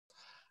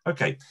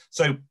Okay,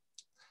 so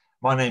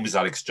my name is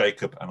Alex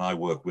Jacob and I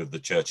work with the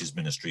church's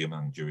ministry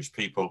among Jewish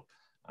people,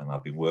 and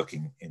I've been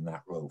working in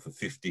that role for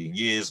 15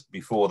 years.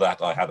 Before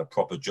that, I had a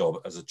proper job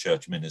as a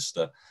church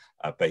minister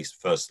based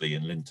firstly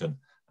in Linton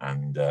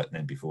and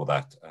then before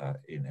that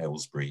in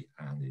Aylesbury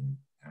and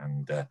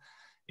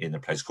in a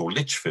place called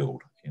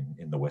Lichfield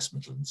in the West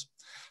Midlands.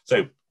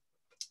 So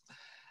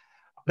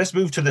let's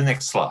move to the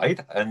next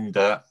slide, and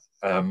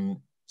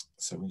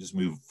so we'll just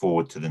move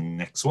forward to the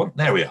next one.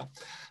 There we are.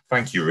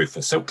 Thank you,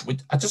 Rufus. So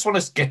I just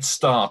want to get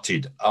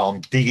started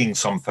on digging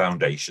some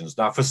foundations.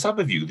 Now, for some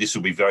of you, this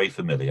will be very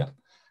familiar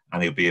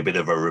and it'll be a bit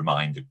of a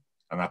reminder,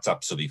 and that's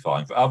absolutely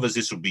fine. For others,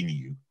 this will be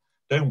new.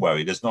 Don't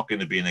worry, there's not going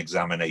to be an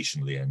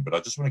examination at the end, but I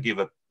just want to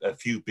give a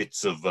few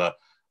bits of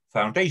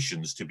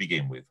foundations to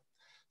begin with.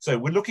 So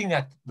we're looking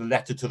at the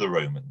letter to the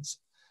Romans,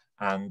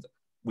 and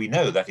we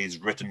know that is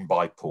written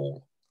by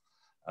Paul.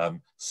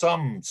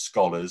 Some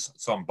scholars,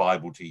 some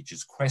Bible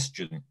teachers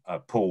question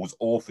Paul's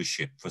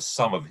authorship for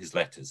some of his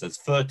letters. There's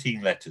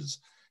 13 letters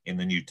in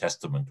the New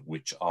Testament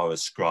which are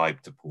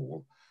ascribed to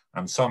Paul,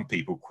 and some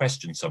people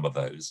question some of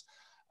those,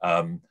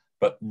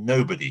 but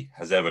nobody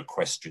has ever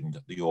questioned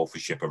the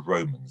authorship of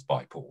Romans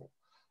by Paul.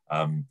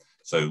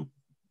 So,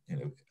 you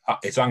know,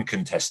 it's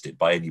uncontested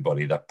by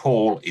anybody that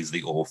Paul is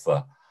the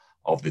author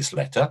of this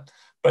letter.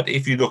 But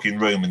if you look in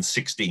Romans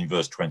 16,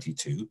 verse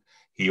 22,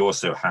 he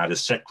also had a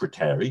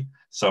secretary,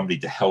 somebody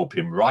to help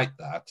him write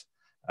that,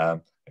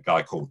 a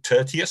guy called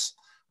Tertius,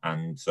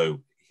 and so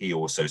he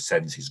also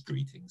sends his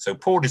greeting. So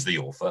Paul is the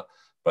author,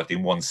 but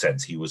in one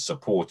sense he was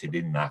supported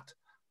in that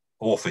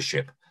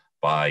authorship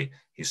by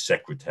his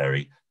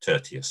secretary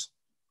Tertius.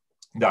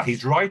 Now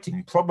he's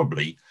writing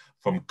probably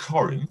from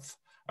Corinth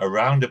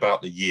around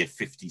about the year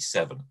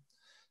 57.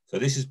 So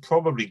this is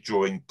probably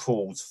during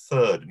Paul's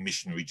third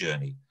missionary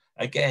journey.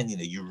 Again, you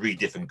know, you read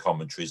different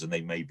commentaries and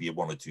they may be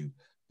one or two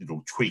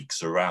little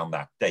tweaks around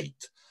that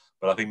date,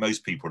 but I think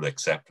most people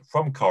accept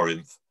from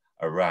Corinth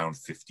around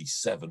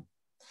 57.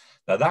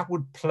 Now that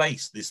would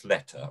place this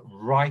letter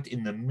right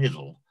in the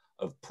middle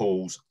of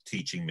Paul's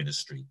teaching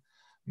ministry.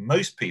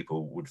 Most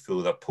people would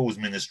feel that Paul's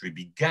ministry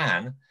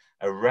began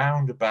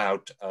around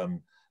about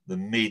the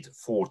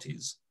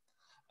mid-40s.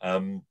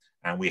 And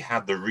we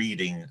had the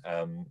reading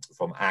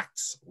from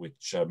Acts,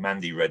 which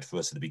Mandy read for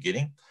us at the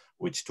beginning,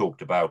 which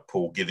talked about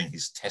Paul giving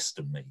his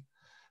testimony.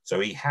 So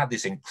he had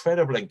this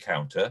incredible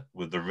encounter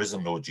with the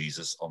risen Lord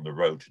Jesus on the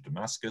road to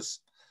Damascus.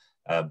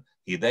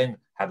 He then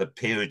had a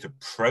period to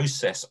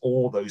process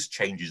all those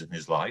changes in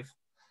his life.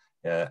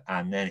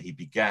 And then he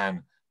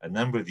began a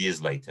number of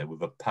years later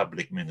with a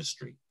public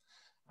ministry.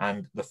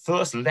 And the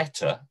first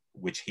letter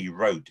which he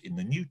wrote in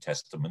the New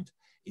Testament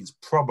is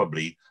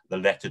probably the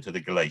letter to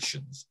the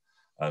Galatians.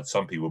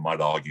 Some people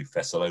might argue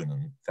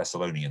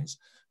Thessalonians,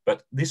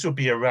 but this would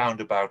be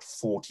around about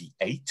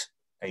 48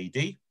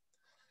 AD.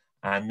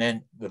 And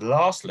then the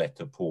last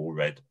letter Paul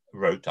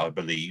wrote, I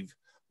believe,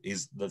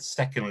 is the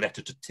second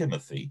letter to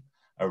Timothy,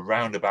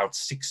 around about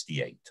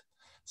 68.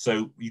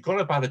 So you've got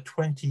about a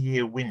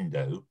 20-year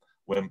window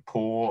when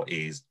Paul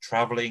is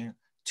traveling,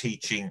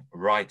 teaching,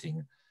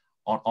 writing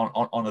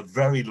on a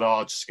very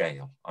large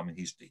scale. I mean,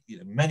 he's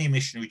many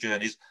missionary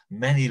journeys,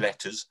 many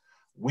letters.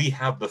 We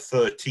have the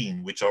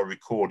 13 which are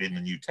recorded in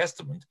the New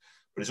Testament,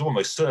 but it's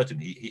almost certain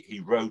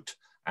he wrote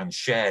and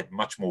shared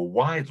much more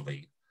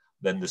widely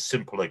than the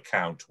simple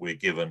account we're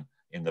given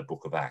in the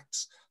book of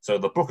Acts. So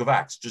the book of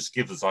Acts just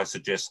gives us, I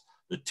suggest,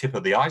 the tip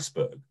of the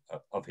iceberg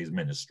of his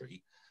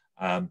ministry,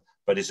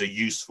 but it's a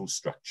useful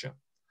structure.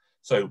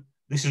 So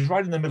this is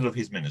right in the middle of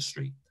his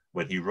ministry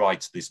when he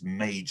writes this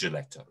major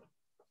letter.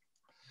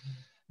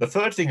 The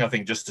third thing I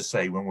think just to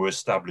say when we're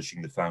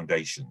establishing the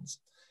foundations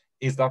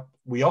is that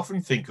we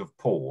often think of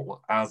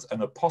Paul as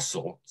an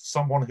apostle,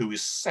 someone who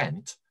is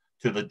sent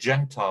to the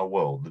Gentile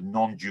world, the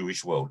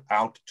non-Jewish world,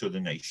 out to the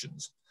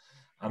nations.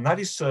 And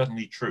that is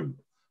certainly true.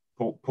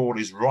 Paul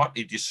is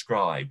rightly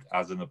described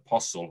as an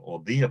apostle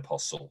or the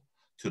apostle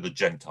to the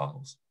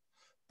Gentiles.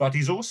 But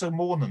he's also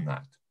more than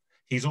that.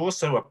 He's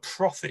also a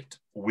prophet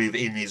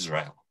within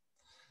Israel.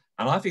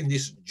 And I think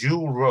this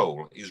dual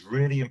role is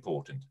really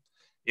important.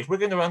 If we're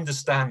going to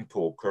understand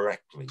Paul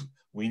correctly,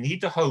 we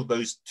need to hold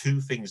those two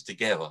things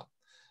together.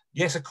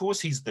 Yes, of course,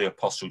 he's the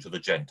apostle to the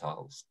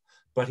Gentiles,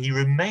 but he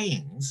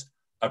remains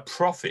a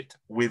prophet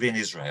within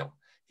Israel.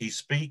 He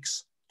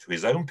speaks to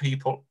his own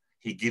people.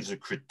 He gives a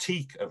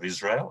critique of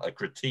Israel, a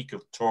critique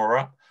of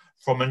Torah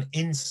from an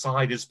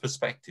insider's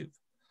perspective.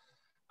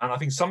 And I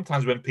think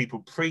sometimes when people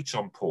preach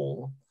on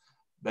Paul,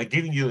 they're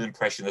giving you the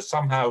impression that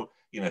somehow,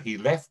 he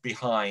left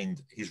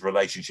behind his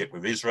relationship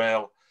with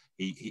Israel.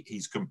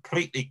 He's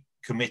completely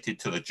committed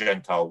to the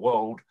Gentile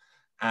world,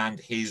 and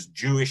his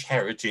Jewish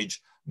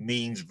heritage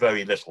means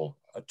very little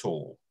at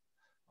all.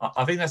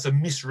 I think that's a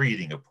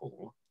misreading of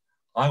Paul.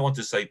 I want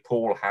to say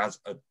Paul has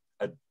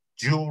a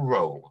dual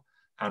role,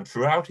 and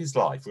throughout his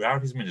life,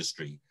 throughout his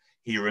ministry,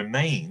 he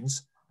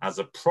remains as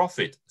a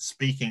prophet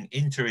speaking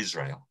into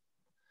Israel,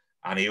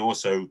 and he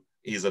also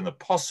is an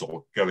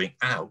apostle going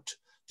out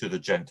to the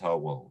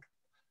Gentile world.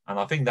 And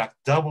I think that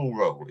double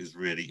role is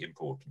really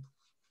important.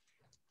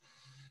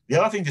 The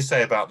other thing to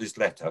say about this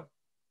letter,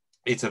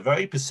 it's a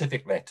very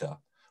specific letter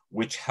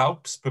which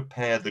helps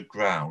prepare the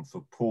ground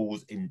for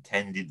Paul's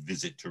intended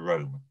visit to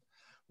Rome.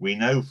 We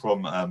know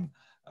from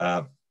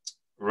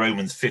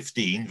Romans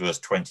 15, verse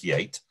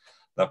 28,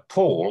 that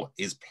Paul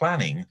is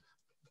planning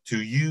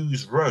to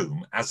use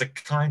Rome as a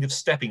kind of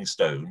stepping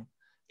stone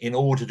in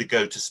order to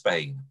go to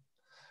Spain.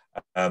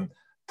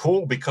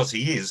 Paul, because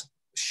he is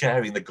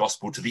sharing the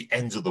gospel to the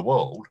ends of the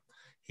world,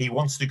 he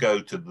wants to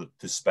go to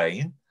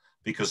Spain,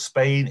 because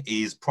Spain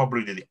is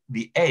probably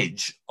the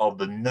edge of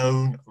the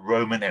known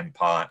Roman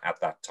Empire at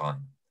that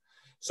time.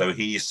 So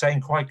he is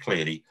saying quite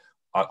clearly,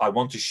 I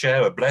want to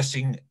share a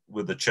blessing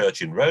with the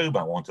church in Rome.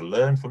 I want to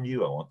learn from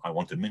you. I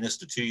want to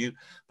minister to you.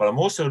 But I'm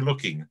also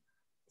looking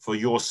for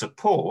your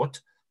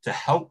support to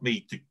help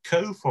me to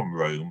go from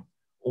Rome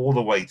all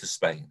the way to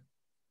Spain.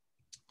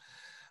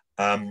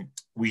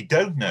 We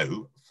don't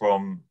know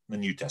from the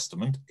New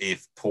Testament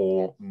if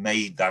Paul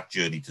made that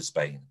journey to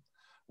Spain.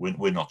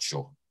 We're not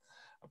sure.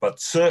 But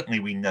certainly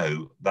we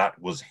know that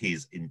was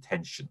his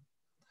intention.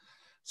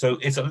 So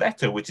it's a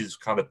letter which is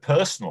kind of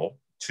personal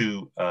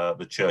to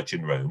the church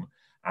in Rome,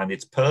 and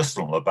it's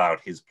personal about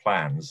his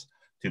plans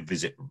to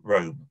visit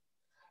Rome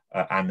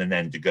and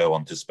then to go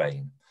on to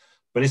Spain.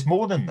 But it's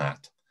more than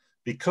that,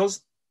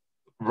 because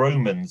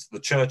the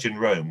church in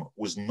Rome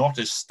was not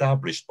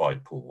established by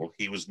Paul.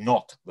 He was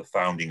not the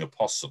founding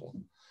apostle.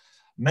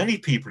 Many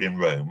people in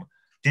Rome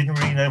didn't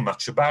really know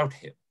much about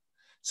him.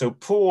 So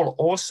Paul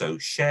also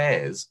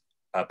shares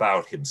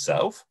about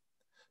himself,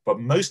 but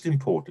most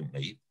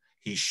importantly,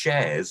 he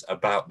shares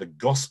about the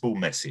gospel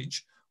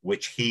message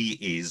which he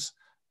is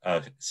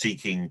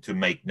seeking to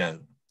make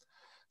known.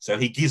 So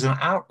he gives an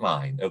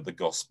outline of the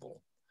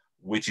gospel,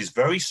 which is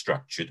very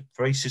structured,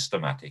 very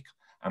systematic,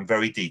 and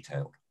very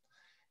detailed.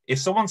 If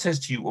someone says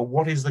to you, well,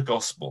 what is the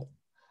gospel?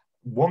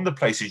 One of the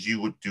places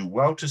you would do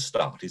well to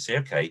start is say,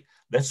 okay,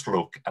 let's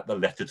look at the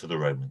letter to the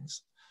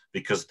Romans,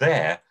 because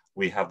there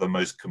we have the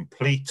most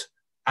complete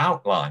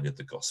outline of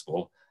the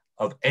gospel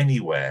of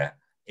anywhere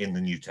in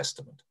the New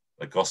Testament,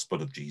 the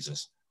gospel of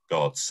Jesus,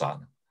 God's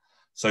Son.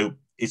 So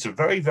it's a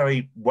very,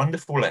 very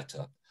wonderful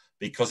letter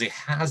because it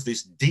has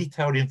this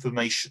detailed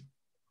information.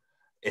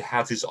 It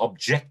has this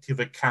objective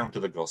account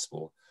of the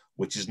gospel,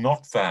 which is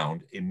not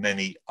found in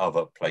many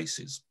other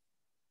places.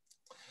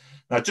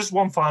 Now, just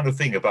one final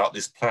thing about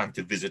this plan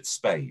to visit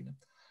Spain.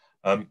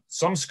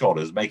 Some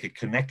scholars make a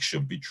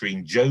connection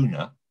between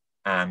Jonah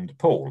and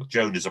Paul.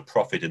 Jonah is a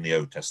prophet in the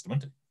Old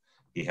Testament.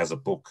 He has a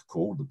book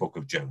called the Book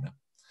of Jonah.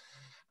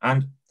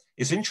 And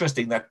it's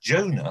interesting that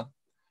Jonah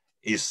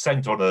is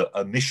sent on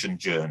a mission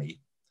journey,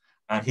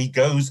 and he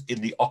goes in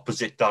the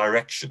opposite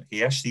direction.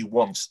 He actually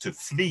wants to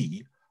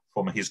flee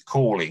from his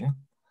calling,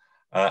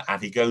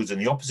 and he goes in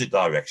the opposite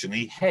direction.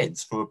 He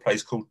heads for a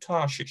place called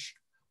Tarshish,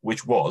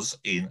 which was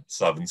in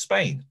southern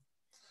Spain.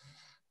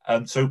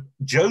 So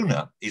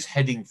Jonah is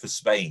heading for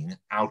Spain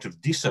out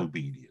of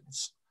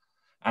disobedience.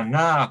 And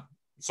now,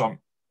 some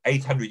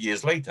 800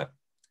 years later,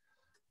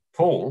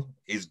 Paul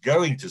is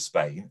going to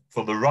Spain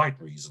for the right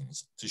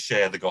reasons, to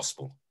share the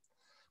gospel.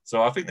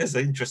 So I think there's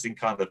an interesting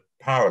kind of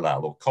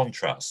parallel or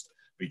contrast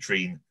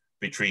between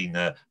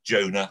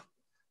Jonah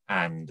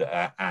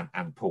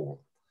and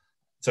Paul.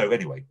 So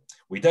anyway,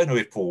 we don't know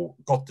if Paul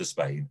got to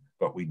Spain,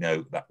 but we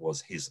know that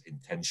was his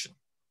intention.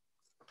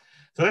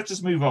 So let's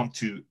just move on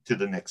to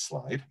the next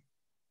slide.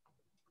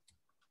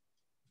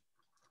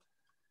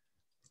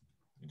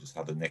 We just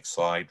have the next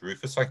slide,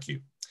 Rufus. Thank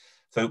you.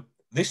 So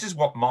this is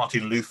what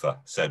Martin Luther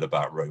said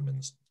about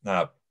Romans.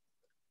 Now,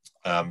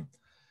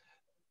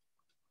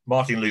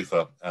 Martin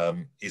Luther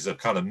is a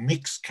kind of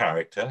mixed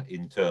character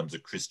in terms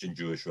of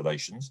Christian-Jewish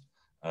relations,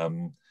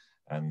 and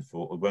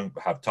we won't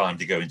have time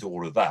to go into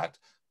all of that,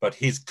 but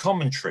his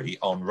commentary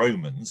on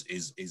Romans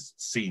is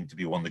seen to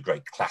be one of the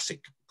great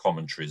classic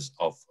commentaries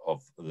of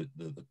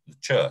the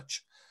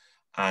church.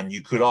 And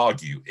you could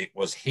argue it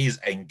was his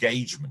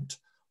engagement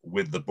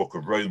with the book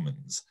of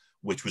Romans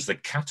which was the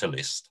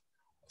catalyst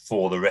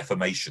for the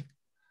Reformation.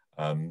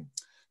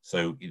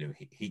 So, you know,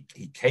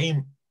 he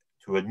came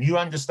to a new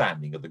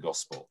understanding of the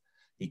gospel.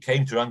 He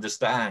came to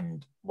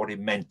understand what it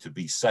meant to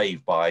be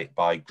saved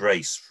by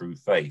grace through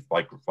faith,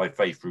 by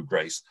faith through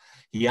grace.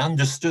 He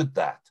understood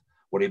that,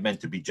 what it meant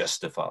to be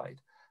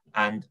justified.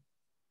 And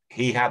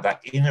he had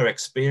that inner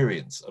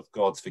experience of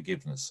God's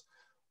forgiveness,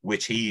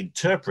 which he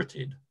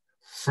interpreted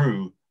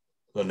through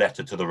the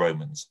letter to the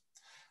Romans.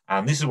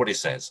 And this is what it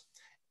says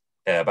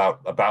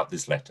about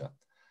this letter.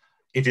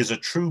 It is a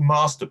true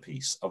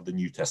masterpiece of the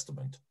New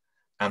Testament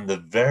and the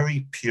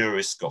very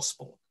purest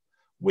gospel,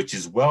 which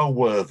is well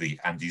worthy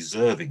and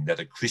deserving that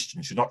a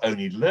Christian should not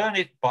only learn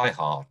it by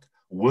heart,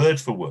 word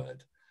for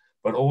word,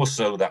 but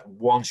also that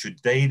one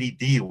should daily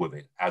deal with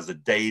it as the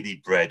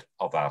daily bread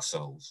of our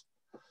souls.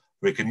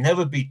 For it can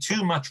never be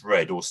too much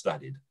read or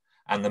studied,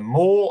 and the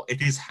more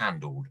it is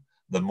handled,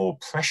 the more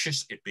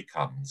precious it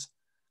becomes,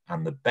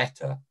 and the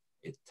better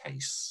it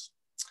tastes.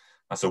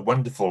 That's a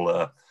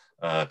wonderful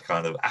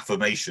kind of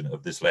affirmation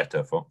of this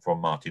letter from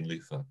Martin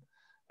Luther,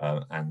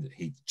 and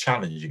he's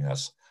challenging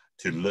us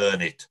to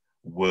learn it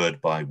word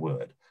by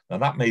word. Now,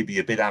 that may be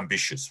a bit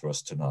ambitious for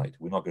us tonight.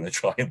 We're not going to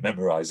try and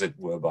memorize it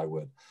word by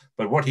word.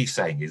 But what he's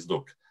saying is,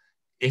 look,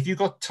 if you've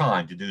got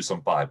time to do some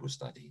Bible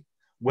study,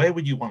 where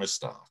would you want to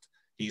start?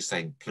 He's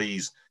saying,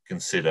 please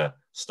consider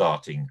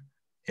starting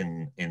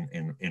in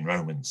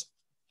Romans.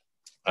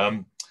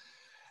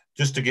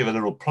 Just to give a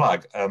little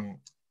plug,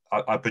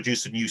 I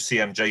produced a new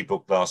CMJ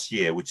book last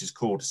year, which is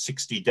called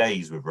 60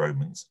 Days with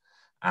Romans.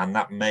 And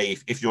that may,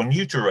 if you're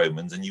new to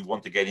Romans and you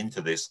want to get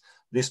into this,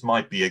 this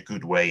might be a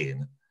good way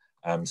in.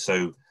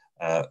 So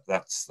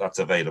that's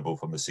available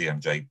from the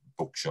CMJ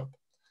bookshop.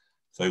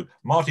 So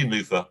Martin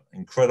Luther,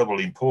 incredible,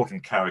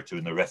 important character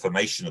in the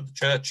Reformation of the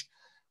church,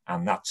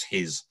 and that's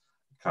his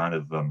kind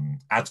of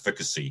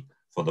advocacy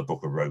for the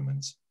book of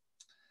Romans.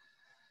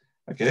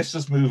 Okay, let's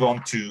just move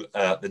on to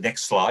the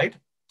next slide.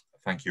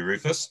 Thank you,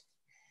 Rufus.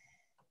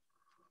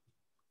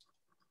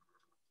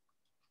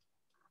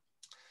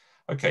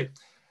 Okay,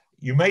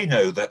 you may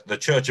know that the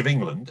Church of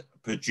England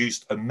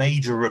produced a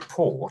major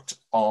report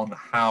on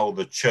how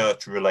the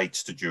church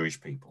relates to Jewish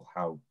people,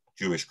 how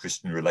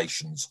Jewish-Christian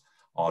relations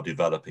are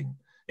developing.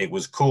 It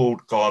was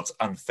called God's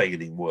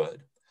Unfailing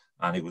Word,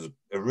 and it was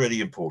a really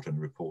important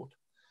report.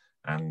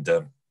 And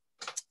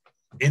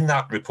in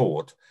that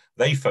report,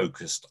 they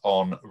focused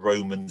on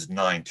Romans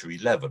 9 to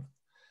 11.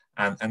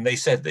 And they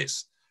said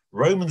this: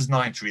 Romans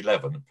 9 to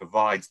 11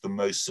 provides the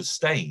most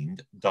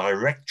sustained,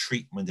 direct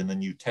treatment in the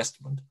New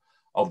Testament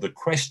of the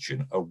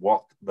question of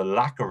what the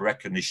lack of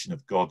recognition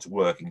of God's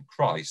work in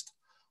Christ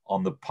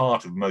on the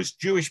part of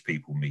most Jewish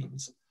people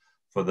means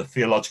for the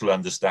theological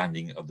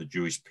understanding of the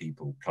Jewish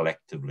people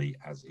collectively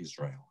as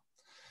Israel.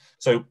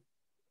 So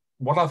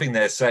what I think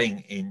they're saying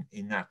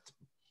in that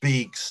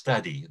big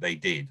study they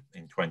did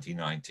in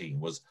 2019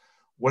 was,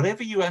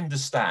 whatever you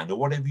understand or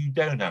whatever you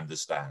don't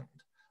understand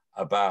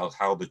about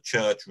how the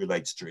church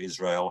relates to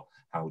Israel,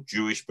 how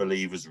Jewish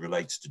believers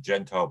relates to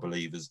Gentile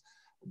believers,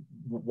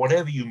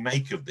 whatever you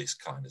make of this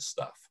kind of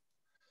stuff,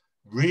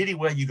 really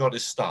where you got to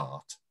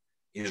start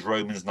is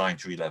Romans 9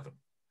 to 11.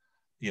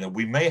 You know,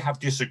 we may have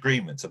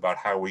disagreements about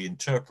how we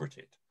interpret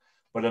it,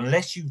 but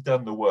unless you've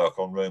done the work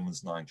on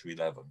Romans 9 to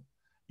 11,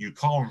 you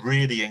can't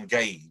really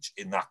engage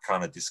in that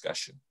kind of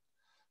discussion.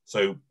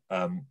 So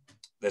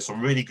there's some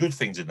really good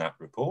things in that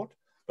report,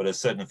 but there's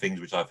certain things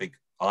which I think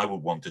I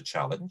would want to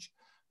challenge.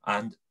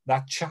 And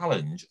that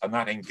challenge and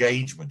that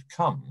engagement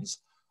comes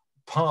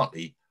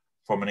partly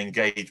from an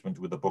engagement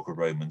with the book of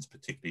Romans,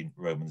 particularly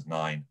Romans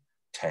 9,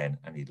 10,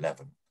 and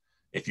 11.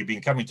 If you've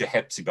been coming to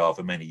Hepzibah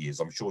for many years,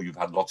 I'm sure you've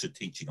had lots of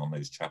teaching on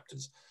those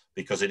chapters,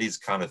 because it is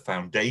kind of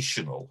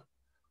foundational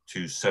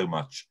to so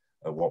much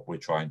of what we're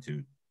trying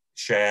to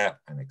share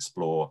and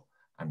explore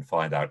and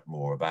find out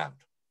more about.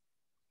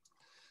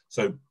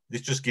 So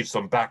this just gives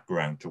some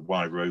background to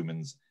why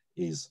Romans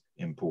is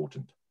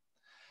important.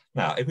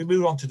 Now, if we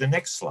move on to the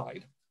next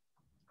slide.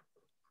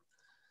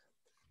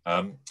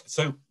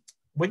 So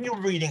when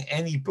you're reading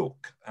any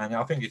book, and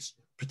I think it's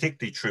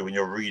particularly true when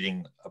you're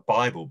reading a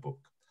Bible book,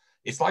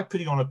 it's like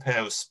putting on a pair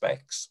of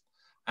specs.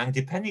 And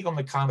depending on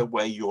the kind of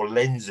way your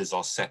lenses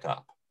are set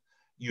up,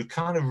 you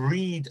kind of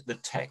read the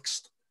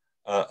text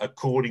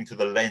according to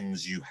the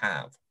lens you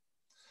have.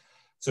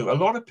 So a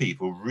lot of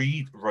people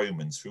read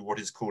Romans through what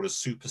is called a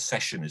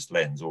supersessionist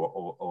lens,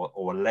 or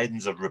a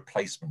lens of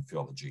replacement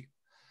theology.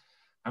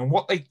 And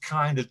what they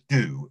kind of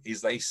do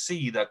is they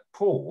see that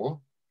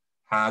Paul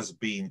has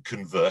been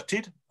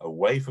converted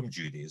away from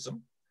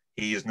Judaism.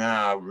 He is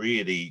now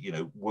really, you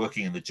know,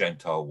 working in the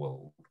Gentile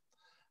world.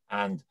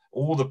 And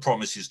all the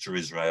promises to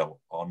Israel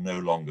are no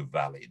longer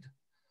valid.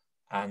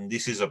 And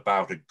this is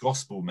about a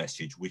gospel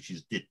message which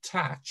is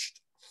detached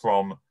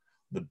from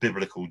the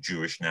biblical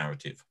Jewish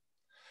narrative.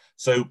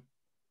 So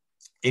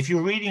if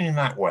you're reading in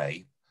that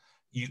way,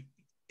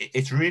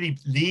 it really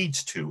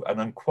leads to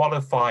an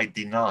unqualified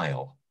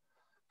denial,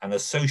 an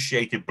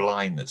associated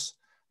blindness,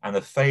 and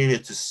a failure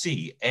to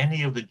see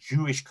any of the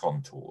Jewish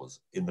contours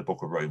in the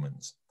book of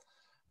Romans.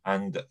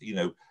 And, you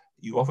know,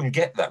 you often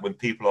get that when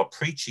people are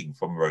preaching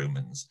from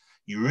Romans.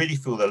 You really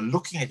feel they're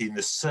looking at it in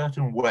a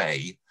certain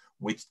way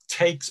which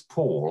takes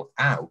Paul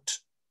out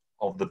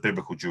of the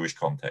biblical Jewish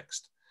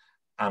context.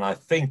 And I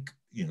think,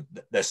 you know,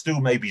 there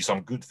still may be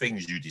some good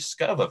things you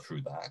discover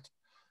through that,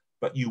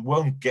 but you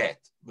won't get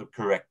the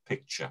correct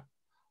picture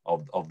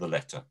of the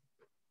letter.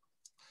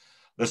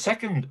 The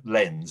second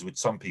lens which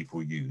some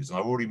people use, and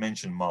I've already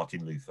mentioned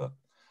Martin Luther,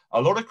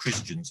 a lot of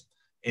Christians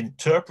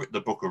interpret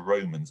the book of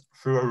Romans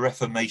through a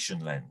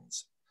Reformation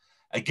lens.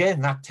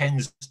 Again, that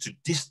tends to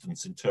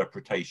distance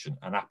interpretation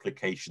and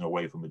application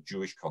away from a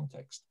Jewish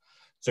context.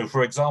 So,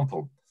 for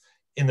example,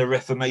 in the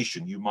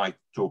Reformation, you might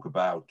talk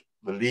about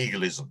the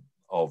legalism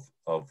of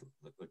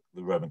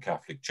the Roman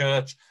Catholic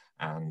Church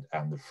and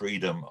the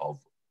freedom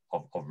of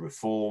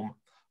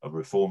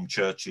reformed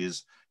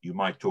churches. You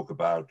might talk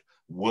about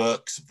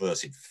works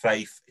versus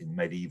faith in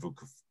medieval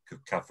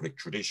Catholic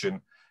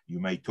tradition. You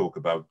may talk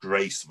about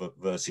grace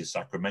versus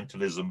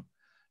sacramentalism.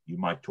 You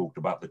might talk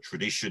about the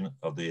tradition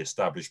of the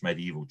established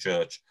medieval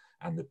church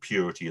and the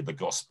purity of the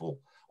gospel.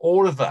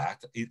 All of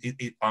that,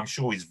 I'm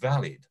sure, is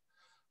valid.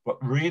 But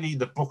really,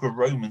 the book of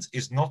Romans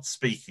is not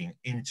speaking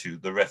into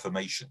the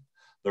Reformation.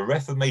 The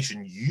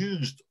Reformation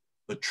used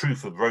the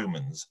truth of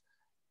Romans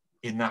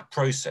in that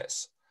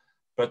process.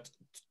 But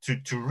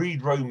to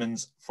read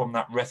Romans from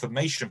that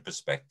Reformation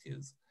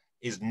perspective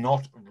is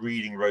not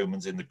reading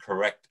Romans in the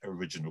correct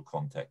original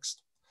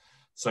context.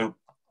 So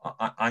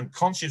I'm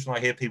conscious when I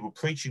hear people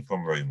preaching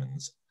from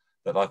Romans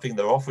that I think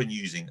they're often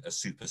using a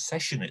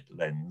supersessionist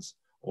lens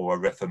or a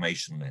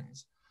Reformation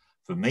lens.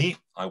 For me,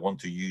 I want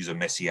to use a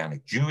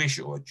Messianic Jewish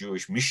or a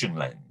Jewish mission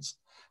lens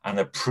and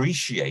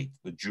appreciate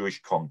the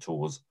Jewish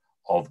contours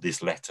of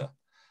this letter.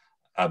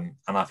 And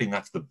I think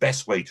that's the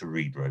best way to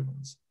read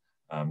Romans.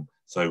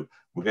 So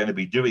we're going to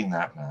be doing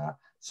that now.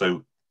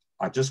 So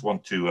I just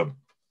want to,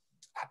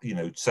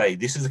 say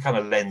this is the kind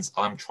of lens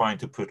I'm trying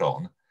to put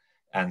on.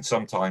 And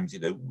sometimes,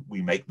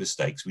 we make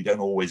mistakes. We don't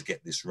always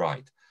get this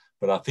right.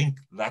 But I think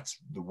that's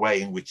the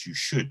way in which you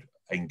should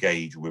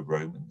engage with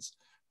Romans,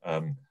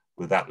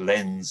 with that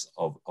lens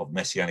of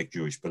Messianic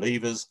Jewish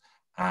believers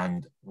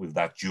and with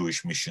that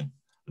Jewish mission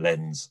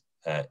lens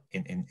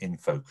in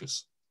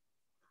focus.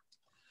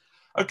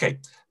 Okay,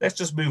 let's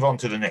just move on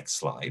to the next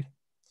slide.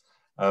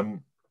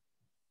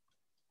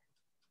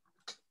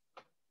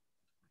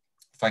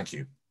 Thank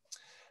you.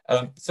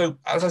 So,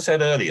 as I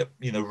said earlier,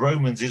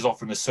 Romans is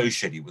often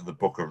associated with the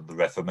book of the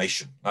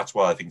Reformation. That's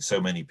why I think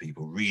so many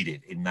people read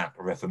it in that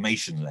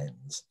Reformation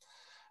lens.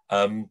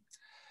 Thank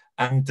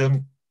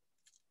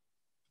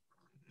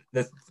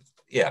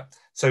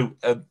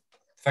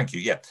you.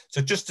 Yeah.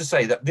 So just to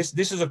say that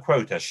this is a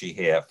quote actually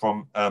here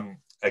from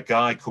a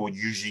guy called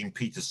Eugene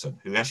Peterson,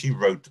 who actually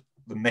wrote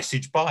the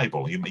Message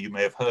Bible. You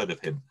may have heard of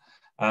him.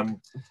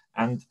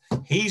 And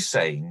he's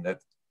saying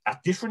that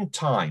at different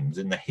times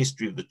in the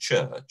history of the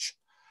church,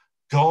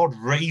 God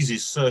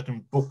raises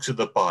certain books of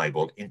the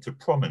Bible into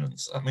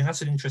prominence. I mean,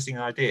 that's an interesting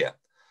idea.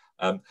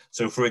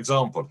 So, for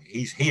example,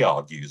 he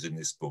argues in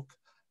this book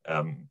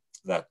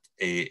that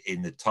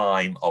in the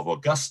time of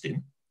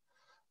Augustine,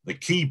 the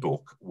key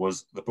book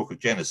was the book of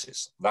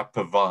Genesis. That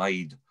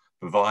provided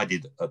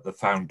the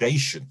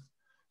foundation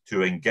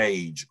to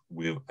engage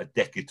with a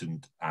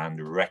decadent and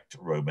wrecked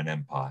Roman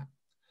Empire.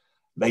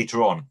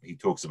 Later on, he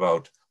talks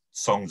about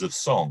Songs of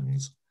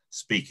Songs,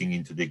 speaking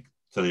into the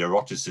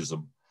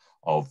eroticism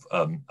of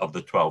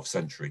the 12th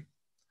century.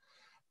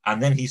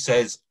 And then he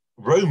says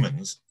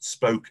Romans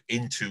spoke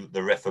into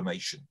the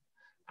Reformation.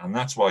 And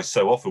that's why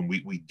so often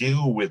we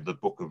deal with the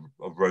book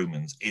of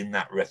Romans in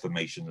that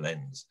Reformation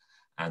lens.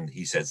 And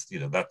he says,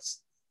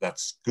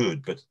 that's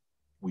good, but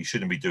we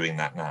shouldn't be doing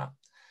that now.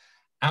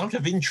 Out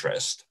of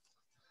interest,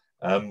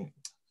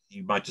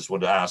 you might just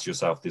want to ask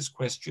yourself this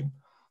question.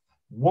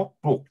 What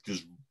book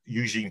does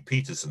Eugene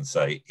Peterson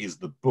say is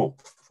the book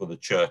for the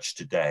church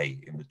today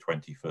in the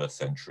 21st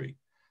century?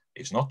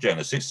 It's not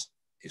Genesis.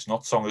 It's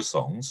not Song of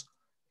Songs.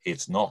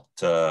 It's not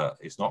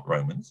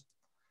Romans.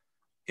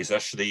 It's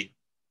actually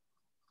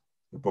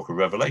the book of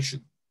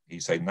Revelation.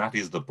 He's saying that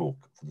is the book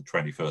for the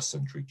 21st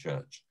century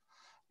church.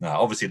 Now,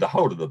 obviously, the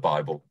whole of the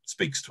Bible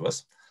speaks to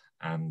us,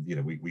 and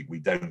we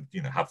don't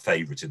have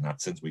favorites in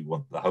that sense. We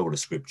want the whole of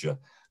Scripture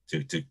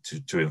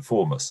to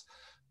inform us.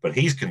 But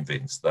he's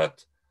convinced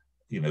that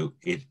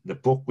the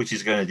book which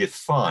is going to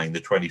define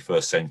the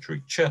 21st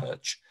century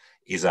church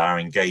is our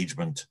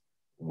engagement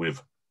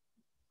with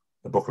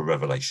the book of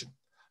Revelation,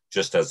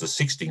 just as the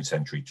 16th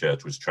century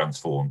church was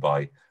transformed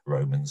by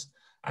Romans,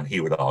 and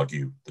he would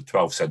argue the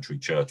 12th century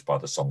church by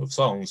the Song of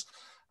Songs,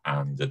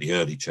 and the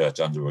early church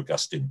under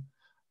Augustine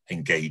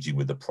engaging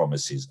with the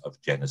promises of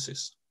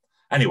Genesis.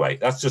 Anyway,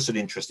 that's just an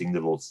interesting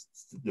little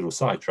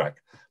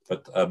sidetrack.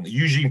 But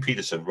Eugene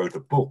Peterson wrote a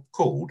book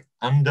called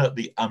Under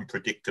the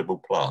Unpredictable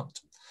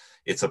Plant.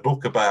 It's a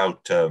book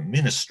about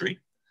ministry,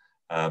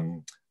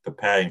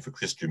 preparing for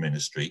Christian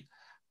ministry.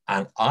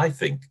 And I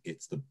think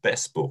it's the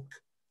best book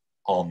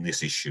on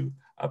this issue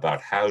about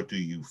how do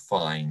you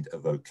find a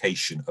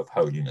vocation of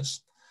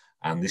holiness.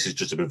 And this is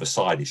just a bit of a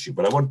side issue,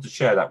 but I wanted to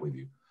share that with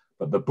you.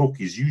 But the book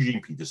is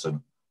Eugene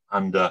Peterson,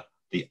 Under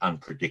the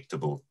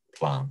Unpredictable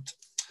Plant.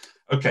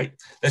 Okay,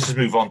 let's just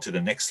move on to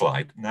the next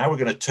slide. Now we're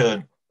going to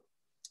turn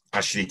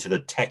actually to the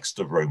text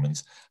of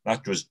Romans.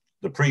 That was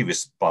the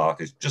previous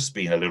part, has just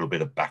been a little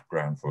bit of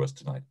background for us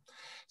tonight.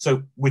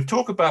 So we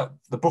talk about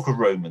the book of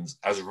Romans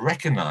as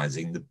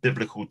recognizing the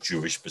biblical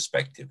Jewish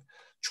perspective,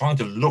 trying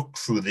to look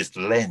through this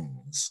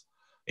lens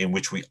in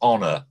which we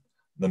honor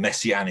the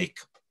messianic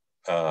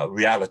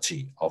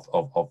reality of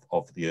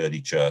the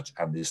early church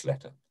and this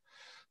letter.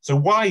 So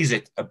why is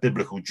it a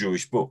biblical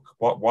Jewish book?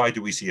 Why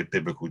do we see a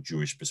biblical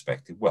Jewish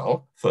perspective?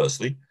 Well,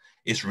 firstly,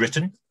 it's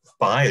written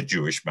by a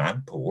Jewish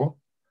man, Paul,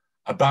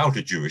 about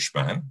a Jewish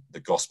man, the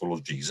gospel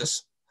of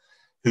Jesus,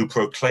 who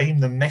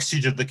proclaimed the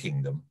message of the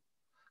kingdom,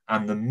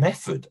 and the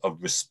method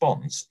of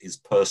response is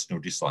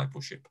personal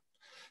discipleship.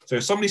 So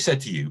if somebody said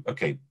to you,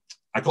 okay,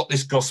 I got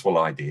this gospel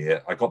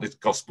idea, I got this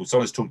gospel,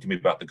 someone's talking to me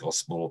about the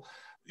gospel,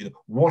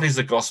 what is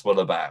the gospel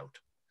about?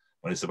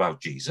 Well, it's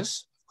about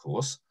Jesus, of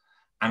course,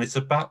 and it's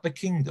about the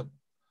kingdom.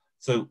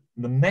 So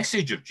the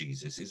message of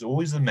Jesus is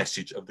always the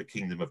message of the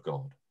kingdom of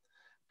God.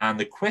 And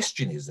the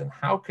question is then,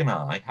 how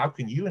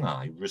can you and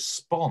I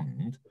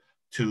respond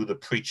to the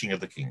preaching of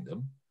the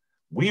kingdom?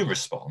 We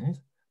respond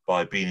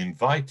by being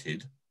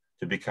invited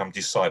to become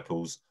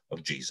disciples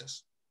of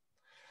Jesus.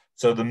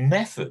 So the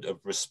method of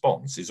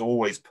response is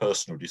always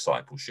personal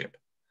discipleship.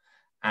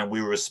 And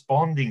we're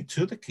responding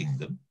to the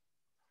kingdom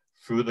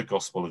through the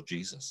gospel of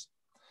Jesus.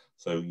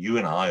 So you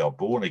and I are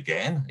born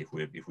again, if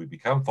we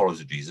become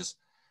followers of Jesus,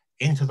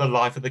 into the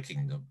life of the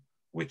kingdom,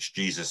 which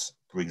Jesus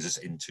brings us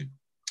into.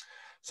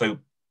 So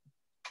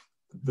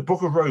the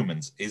book of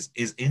Romans is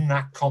in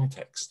that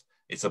context.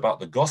 It's about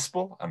the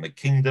gospel and the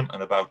kingdom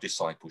and about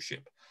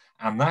discipleship.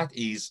 And that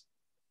is,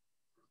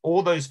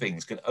 all those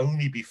things can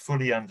only be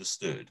fully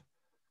understood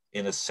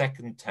in a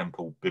Second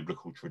Temple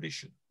biblical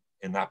tradition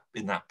in that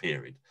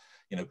period.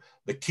 You know,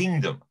 the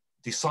kingdom,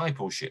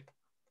 discipleship,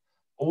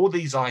 all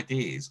these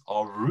ideas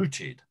are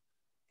rooted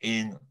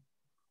in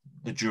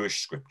the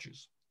Jewish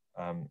scriptures,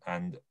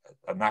 and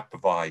that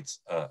provides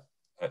a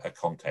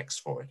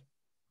context for it.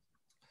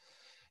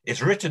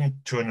 It's written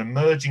to an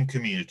emerging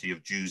community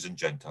of Jews and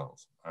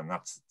Gentiles, and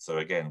that's, so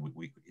again,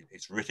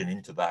 it's written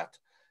into that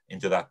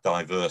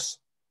diverse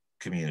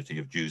community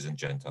of Jews and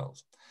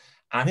Gentiles.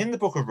 And in the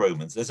book of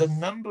Romans, there's a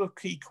number of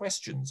key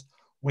questions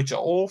which are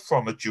all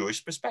from a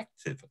Jewish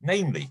perspective,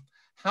 namely,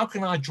 how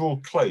can I draw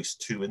close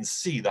to and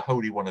see the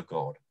Holy One of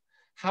God?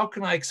 How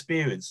can I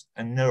experience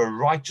and know a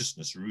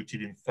righteousness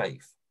rooted in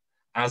faith,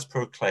 as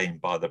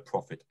proclaimed by the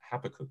prophet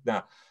Habakkuk?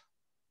 Now,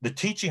 the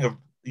teaching of,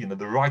 you know,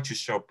 the righteous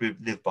shall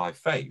live by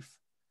faith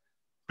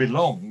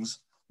belongs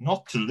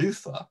not to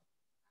Luther,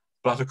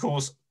 but of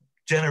course,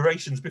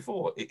 generations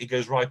before. It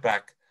goes right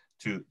back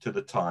to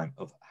the time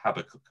of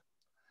Habakkuk.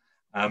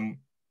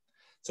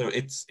 So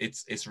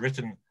it's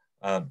written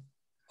about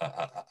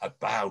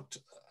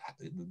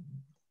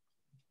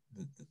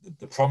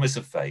the promise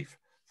of faith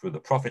through the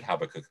prophet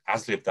Habakkuk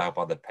as lived out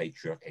by the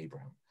patriarch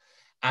Abraham.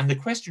 And the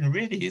question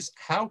really is,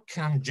 how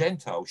can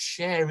Gentiles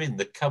share in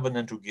the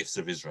covenantal gifts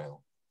of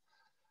Israel?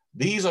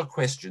 These are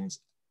questions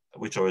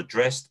which are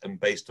addressed and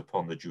based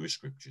upon the Jewish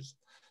scriptures.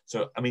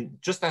 So, I mean,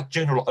 just that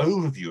general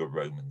overview of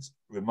Romans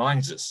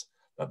reminds us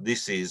that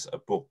this is a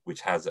book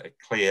which has a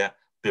clear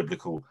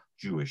biblical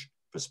Jewish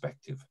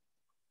perspective.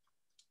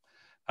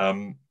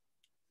 About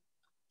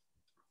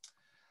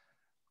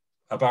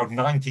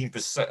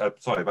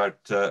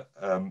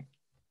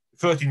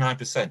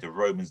 39% of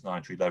Romans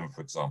 9 to 11,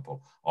 for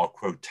example, are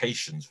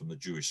quotations from the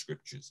Jewish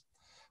scriptures.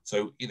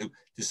 So, you know,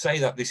 to say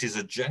that this is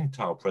a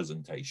Gentile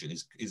presentation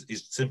is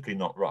simply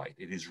not right.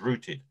 It is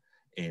rooted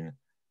in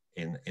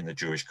the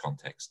Jewish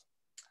context.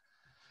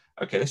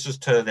 Okay, let's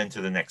just turn then to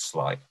the next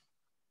slide.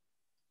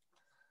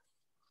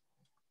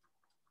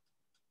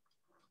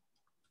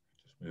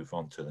 Just move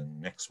on to the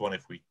next one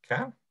if we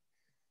can.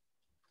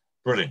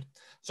 Brilliant.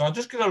 So I'm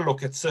just going to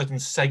look at certain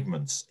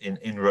segments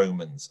in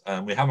Romans.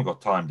 We haven't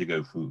got time to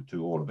go through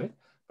to all of it,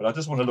 but I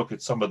just want to look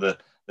at some of the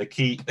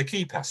key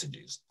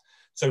passages.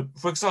 So,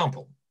 for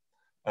example,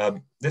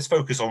 let's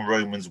focus on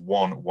Romans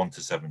 1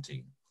 to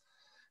 17.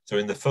 So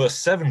in the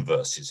first 7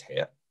 verses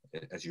here,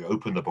 as you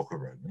open the book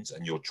of Romans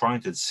and you're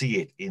trying to see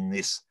it in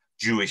this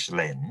Jewish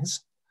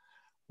lens,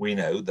 we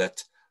know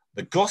that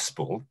the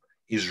gospel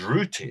is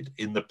rooted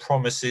in the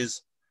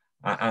promises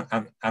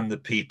and the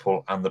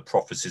people and the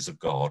prophecies of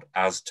God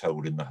as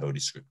told in the Holy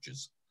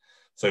Scriptures.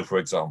 So, for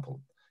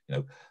example,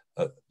 you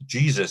know,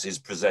 Jesus is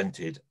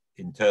presented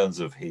in terms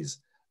of his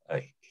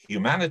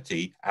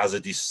humanity as a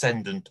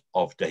descendant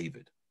of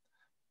David.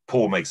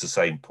 Paul makes the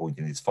same point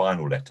in his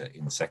final letter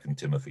in 2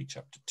 Timothy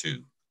chapter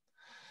 2.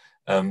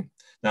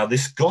 Now,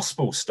 this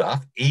gospel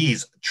stuff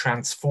is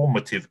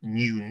transformative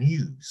new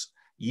news,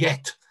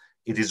 yet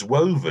it is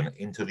woven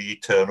into the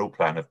eternal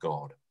plan of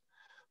God.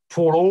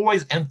 Paul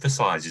always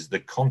emphasizes the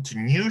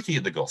continuity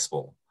of the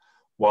gospel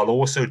while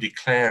also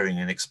declaring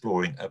and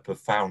exploring a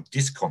profound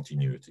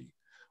discontinuity,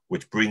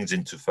 which brings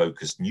into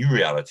focus new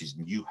realities,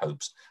 new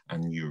hopes,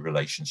 and new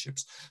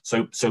relationships.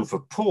 So for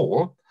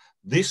Paul,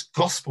 this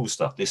gospel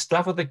stuff, this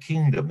stuff of the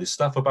kingdom, this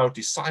stuff about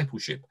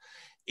discipleship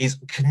is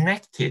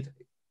connected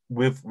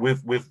with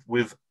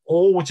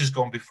all which has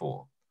gone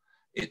before.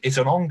 It's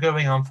an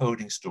ongoing,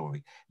 unfolding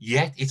story,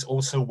 yet it's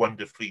also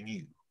wonderfully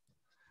new.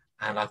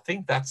 And I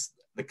think that's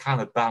the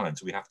kind of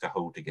balance we have to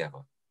hold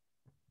together.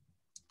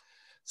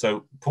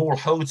 So Paul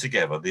holds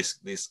together this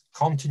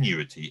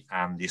continuity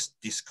and this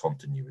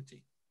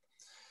discontinuity.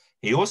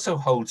 He also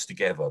holds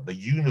together the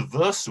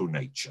universal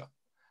nature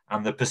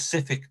and the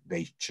specific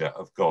nature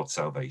of God's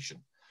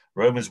salvation.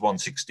 Romans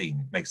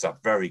 1:16 makes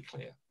that very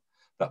clear,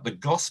 that the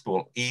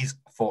gospel is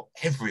for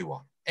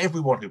everyone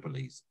who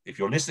believes. If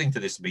you're listening to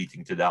this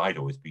meeting tonight,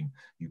 or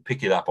you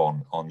pick it up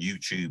on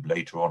YouTube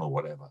later on or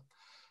whatever,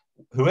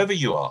 whoever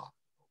you are,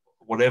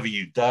 whatever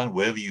you've done,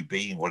 wherever you've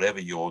been, whatever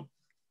your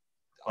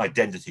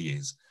identity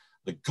is,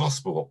 the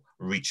gospel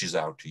reaches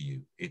out to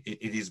you.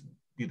 It is,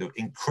 you know,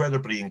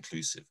 incredibly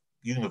inclusive,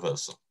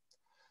 universal,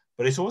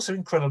 but it's also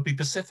incredibly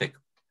specific.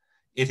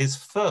 It is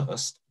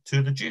first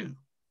to the Jew,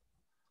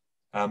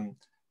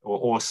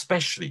 or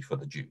especially for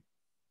the Jew.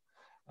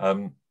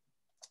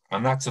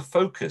 And that's a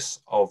focus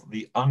of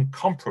the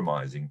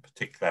uncompromising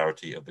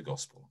particularity of the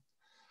gospel.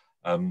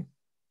 And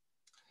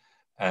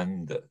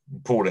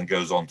Paul then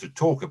goes on to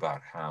talk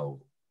about how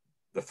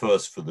the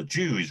first for the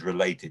Jew is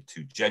related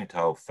to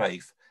Gentile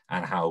faith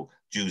and how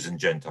Jews and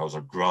Gentiles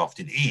are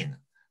grafted in.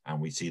 And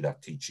we see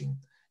that teaching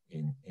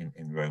in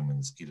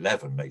Romans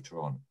 11 later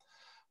on.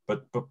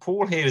 But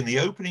Paul here in the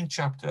opening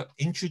chapter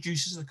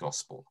introduces the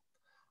gospel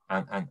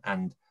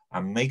and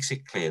makes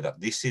it clear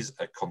that this is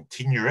a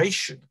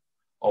continuation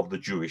of the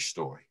Jewish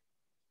story.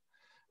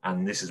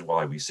 And this is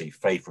why we see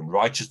faith and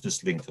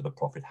righteousness linked to the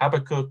prophet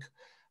Habakkuk.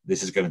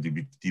 This is going to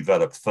be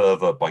developed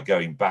further by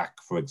going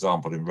back, for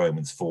example, in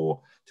Romans 4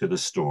 to the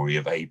story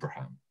of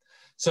Abraham.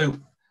 So,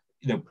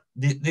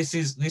 this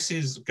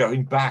is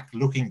going back,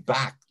 looking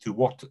back to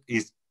what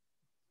is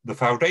the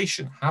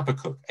foundation: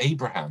 Habakkuk,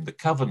 Abraham, the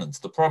covenants,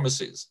 the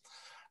promises.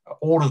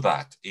 All of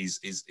that is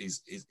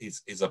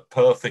a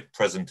perfect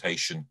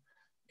presentation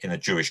in a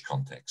Jewish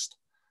context.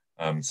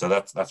 So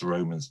that's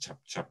Romans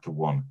chapter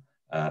 1,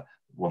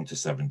 1 to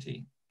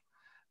 17.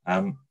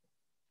 And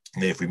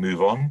if we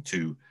move on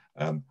to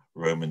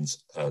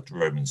Romans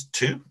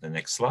 2, the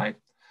next slide.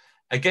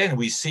 Again,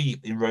 we see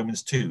in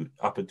Romans 2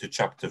 up into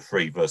chapter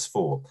 3, verse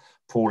 4,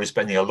 Paul is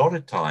spending a lot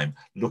of time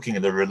looking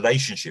at the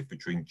relationship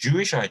between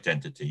Jewish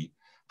identity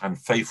and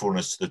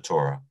faithfulness to the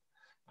Torah.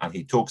 And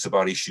he talks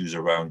about issues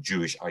around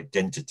Jewish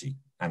identity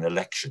and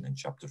election in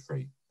chapter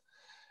 3.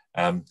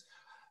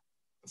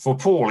 For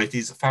Paul, it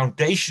is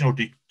foundational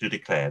to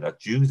declare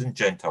that Jews and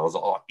Gentiles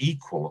are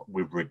equal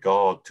with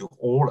regard to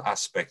all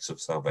aspects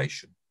of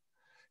salvation.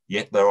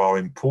 Yet there are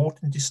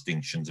important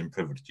distinctions and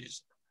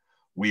privileges.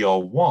 We are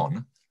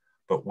one,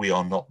 but we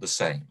are not the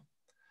same.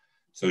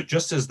 So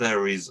just as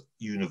there is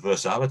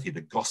universality,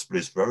 the gospel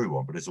is for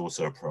everyone, but it's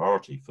also a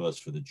priority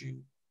first for the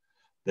Jew.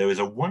 There is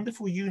a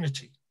wonderful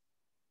unity,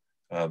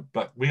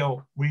 but we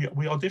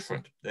are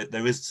different.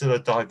 There is still a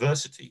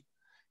diversity.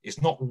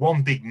 It's not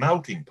one big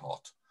melting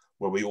pot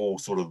where we all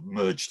sort of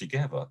merge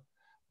together.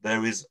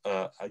 There is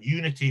a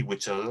unity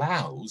which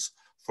allows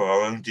for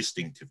our own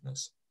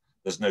distinctiveness.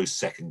 There's no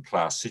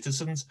second-class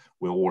citizens.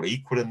 We're all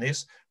equal in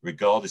this,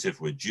 regardless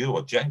if we're Jew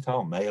or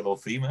Gentile, male or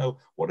female,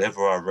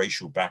 whatever our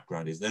racial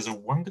background is. There's a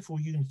wonderful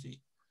unity,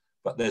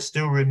 but there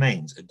still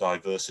remains a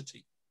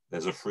diversity.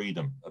 There's a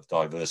freedom of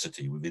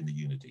diversity within the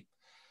unity.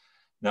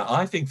 Now,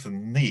 I think for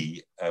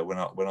me, when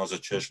I was a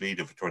church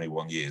leader for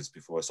 21 years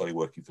before I started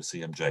working for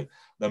CMJ,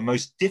 the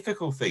most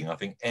difficult thing I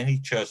think any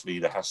church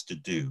leader has to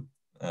do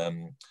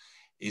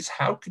is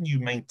how can you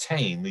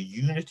maintain the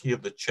unity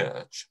of the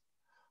church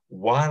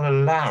while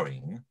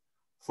allowing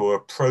for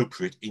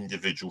appropriate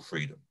individual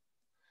freedom.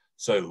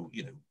 So,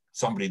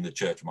 somebody in the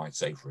church might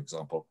say, for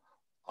example,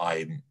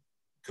 I'm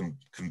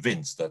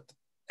convinced that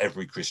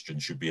every Christian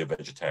should be a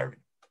vegetarian.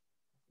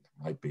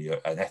 It might be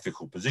an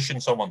ethical position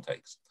someone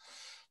takes.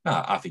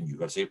 Now, I think you've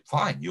got to say,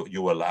 fine,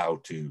 you're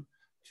allowed to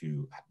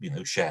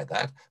share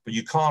that, but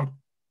you can't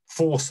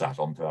force that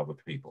onto other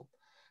people.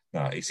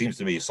 Now, it seems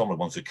to me if someone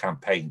wants to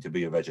campaign to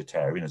be a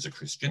vegetarian as a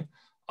Christian,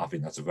 I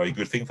think that's a very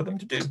good thing for them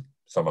to do.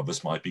 Some of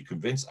us might be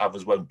convinced,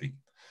 others won't be.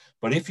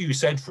 But if you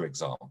said, for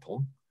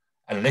example,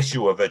 unless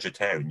you're a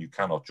vegetarian, you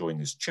cannot join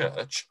this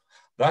church,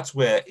 that's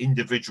where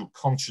individual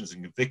conscience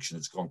and conviction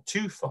has gone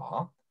too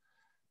far,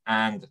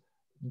 and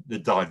the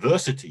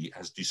diversity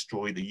has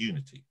destroyed the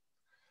unity.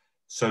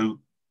 So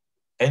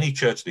any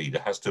church leader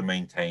has to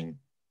maintain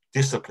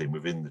discipline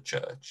within the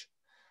church,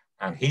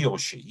 and he or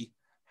she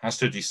has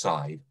to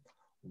decide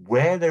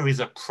where there is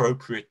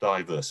appropriate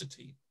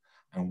diversity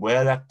and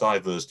where that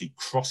diversity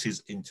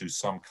crosses into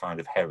some kind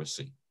of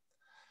heresy.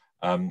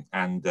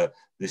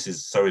 This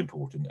is so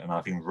important. And I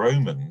think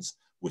Romans,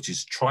 which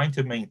is trying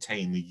to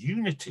maintain the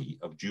unity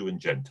of Jew and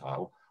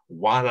Gentile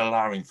while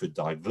allowing for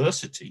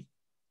diversity,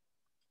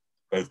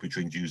 both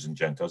between Jews and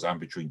Gentiles and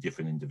between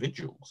different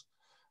individuals,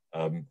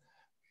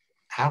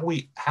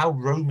 how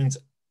Romans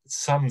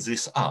sums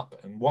this up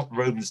and what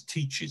Romans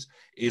teaches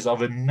is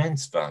of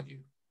immense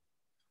value.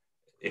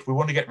 If we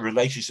want to get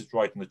relationships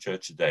right in the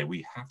church today,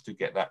 we have to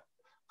get that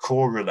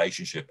core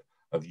relationship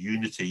of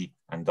unity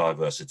and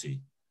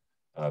diversity,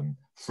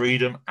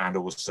 freedom and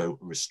also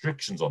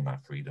restrictions on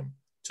that freedom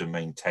to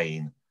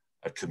maintain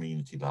a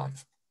community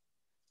life.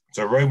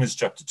 So Romans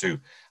chapter 2,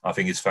 I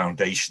think, is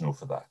foundational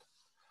for that.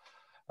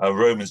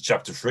 Romans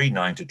chapter 3,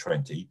 9 to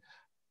 20,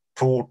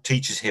 Paul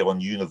teaches here on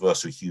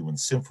universal human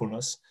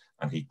sinfulness,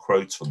 and he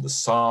quotes from the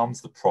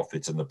Psalms, the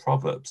prophets, and the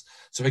Proverbs.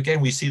 So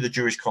again, we see the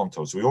Jewish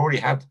contours. We already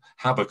had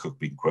Habakkuk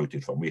being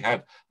quoted from. We're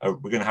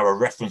going to have a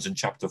reference in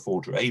chapter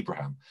 4 to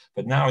Abraham,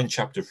 but now in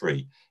chapter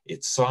 3,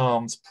 it's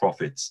Psalms,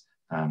 prophets,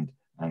 and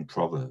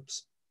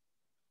Proverbs.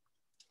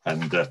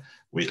 And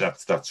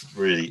that's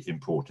really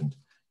important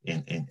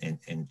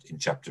in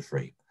chapter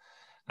 3.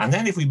 And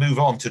then if we move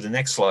on to the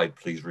next slide,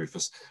 please,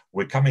 Rufus,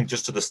 we're coming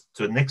just to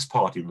the next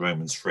part in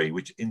Romans 3,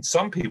 which in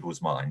some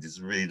people's minds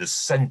is really the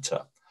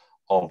center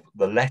of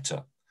the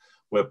letter,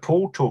 where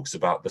Paul talks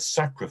about the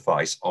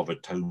sacrifice of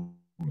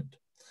atonement.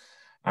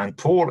 And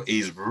Paul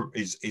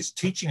is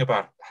teaching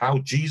about how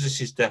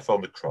Jesus' death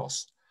on the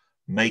cross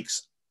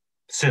makes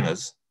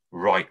sinners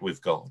right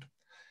with God.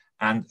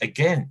 And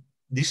again,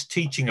 this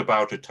teaching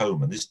about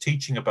atonement, this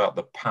teaching about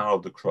the power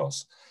of the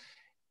cross,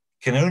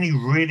 can only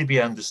really be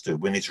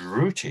understood when it's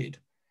rooted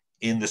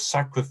in the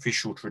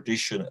sacrificial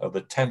tradition of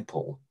the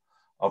temple,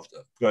 of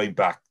going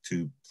back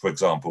to, for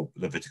example,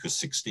 Leviticus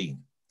 16.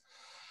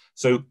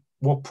 So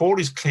what Paul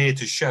is clear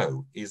to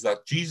show is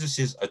that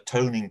Jesus'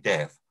 atoning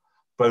death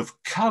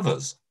both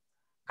covers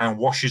and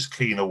washes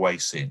clean away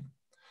sin.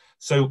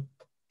 So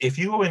if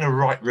you are in a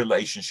right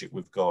relationship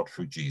with God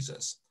through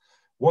Jesus,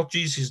 what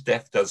Jesus'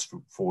 death does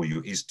for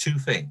you is two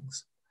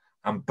things.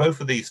 And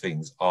both of these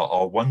things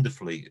are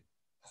wonderfully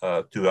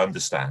to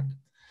understand.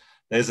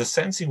 There's a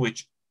sense in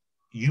which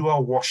you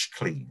are washed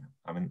clean.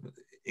 I mean,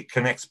 it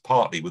connects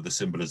partly with the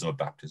symbolism of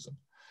baptism.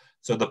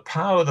 So the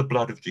power of the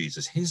blood of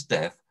Jesus, his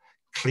death,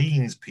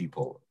 cleans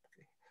people.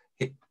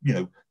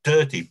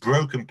 Dirty,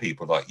 broken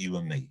people like you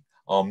and me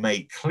are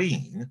made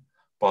clean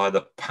by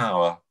the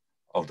power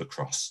of the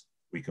cross.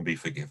 We can be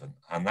forgiven.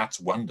 And that's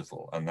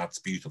wonderful and that's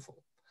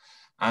beautiful.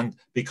 And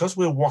because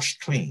we're washed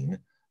clean,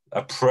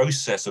 a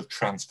process of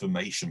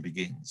transformation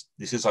begins.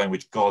 This is something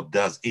which God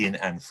does in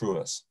and through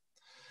us.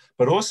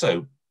 But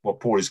also, what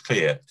Paul is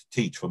clear to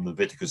teach from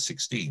Leviticus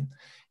 16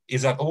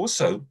 is that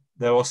also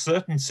there are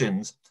certain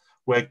sins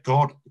where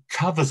God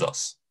covers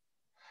us.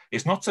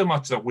 It's not so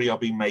much that we are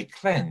being made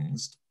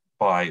cleansed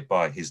by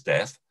his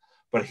death,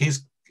 but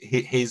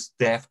his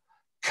death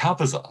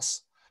covers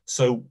us.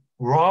 So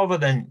rather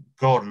than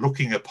God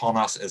looking upon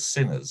us as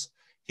sinners,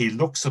 he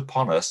looks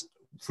upon us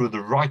through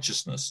the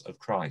righteousness of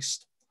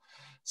Christ.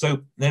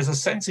 So there's a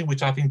sense in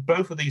which I think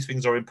both of these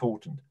things are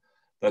important,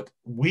 that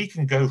we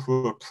can go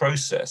through a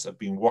process of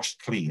being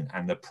washed clean,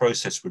 and the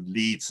process would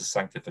lead to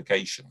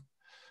sanctification.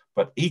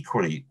 But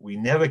equally, we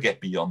never get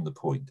beyond the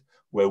point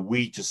where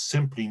we just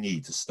simply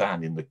need to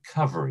stand in the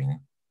covering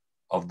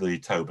of the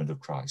atonement of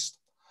Christ.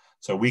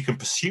 So we can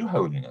pursue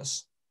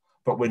holiness,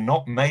 but we're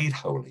not made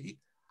holy.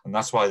 And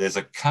that's why there's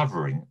a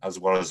covering as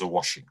well as a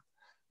washing.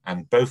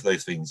 And both of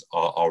those things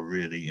are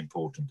really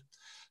important.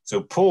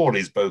 So Paul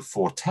is both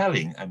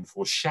foretelling and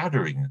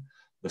foreshadowing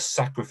the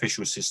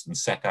sacrificial system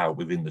set out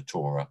within the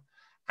Torah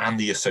and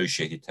the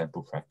associated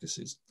temple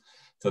practices.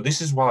 So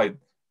this is why,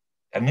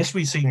 unless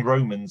we've seen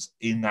Romans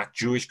in that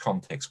Jewish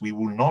context, we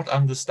will not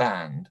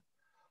understand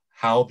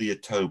how the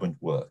atonement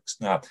works.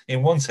 Now,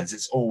 in one sense,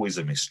 it's always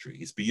a mystery.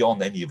 It's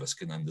beyond any of us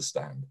can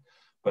understand.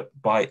 But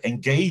by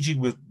engaging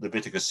with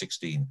Leviticus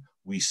 16,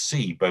 we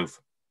see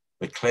both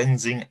the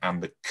cleansing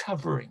and the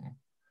covering,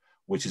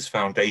 which is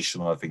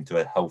foundational, I think,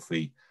 to a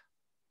healthy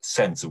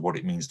sense of what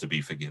it means to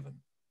be forgiven.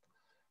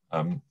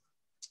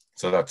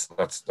 So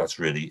that's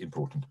really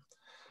important.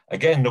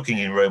 Again, looking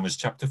in Romans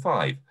chapter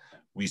 5,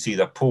 we see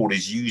that Paul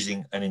is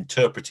using an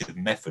interpretive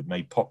method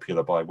made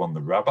popular by one of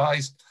the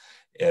rabbis.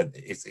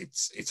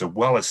 It's a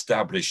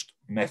well-established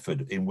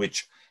method in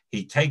which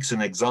he takes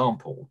an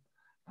example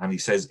and he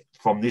says,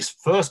 from this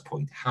first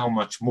point, how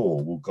much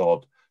more will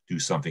God do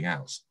something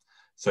else?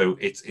 So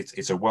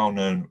it's a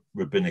well-known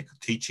rabbinic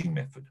teaching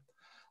method.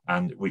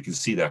 And we can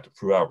see that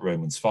throughout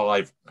Romans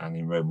 5 and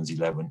in Romans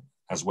 11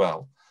 as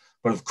well.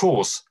 But of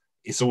course,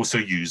 it's also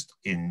used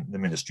in the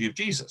ministry of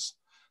Jesus.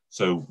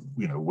 So,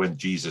 when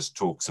Jesus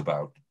talks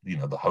about,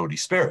 the Holy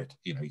Spirit,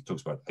 he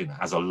talks about,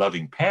 as a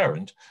loving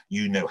parent,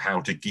 you know how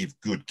to give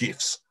good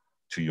gifts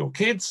to your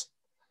kids.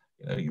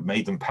 You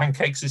made them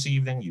pancakes this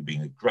evening, you've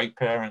been a great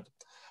parent.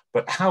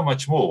 But how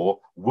much more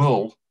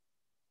will,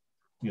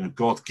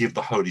 God give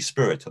the Holy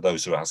Spirit to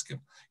those who ask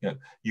him?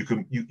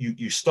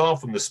 You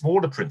start from the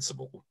smaller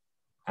principle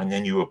and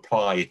then you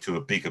apply it to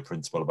a bigger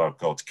principle about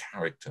God's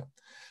character.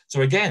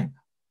 So again,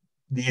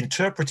 the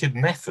interpretive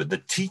method,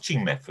 the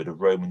teaching method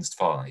of Romans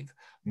 5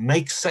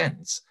 makes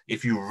sense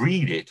if you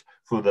read it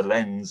through the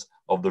lens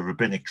of the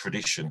rabbinic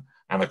tradition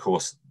and, of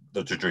course,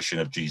 the tradition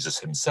of Jesus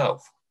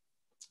himself.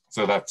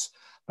 So that's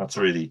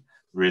really,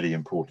 really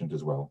important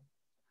as well.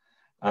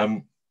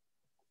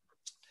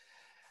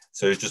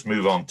 So just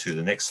move on to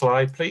the next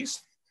slide,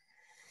 please.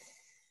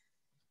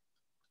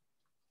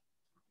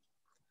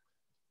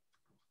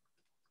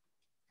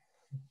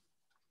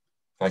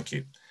 Thank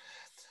you.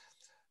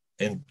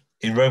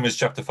 In Romans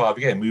chapter 5,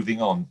 again,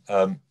 moving on.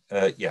 Sorry,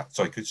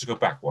 could you just go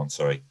back one?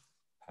 Sorry.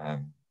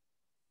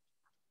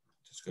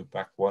 Just go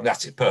back one.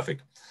 That's it,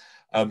 perfect.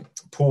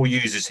 Paul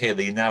uses here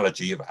the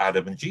analogy of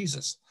Adam and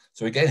Jesus.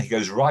 So again, he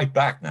goes right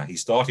back now. He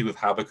started with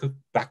Habakkuk,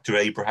 back to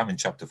Abraham in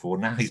chapter 4.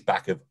 Now he's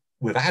back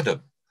with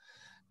Adam.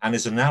 And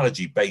his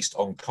analogy based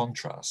on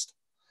contrast.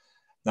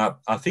 Now,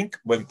 I think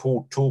when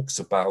Paul talks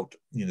about,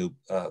 the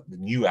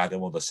new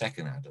Adam or the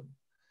second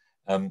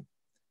Adam,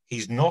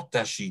 he's not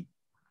actually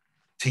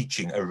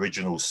teaching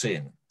original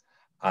sin.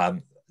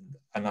 And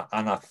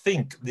I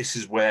think this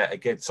is where,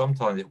 again,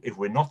 sometimes if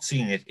we're not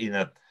seeing it in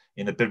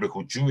a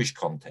biblical Jewish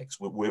context,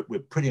 we're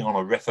putting on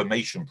a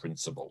Reformation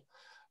principle,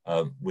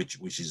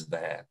 which is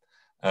there.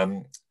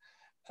 And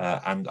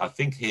I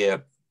think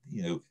here,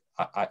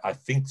 I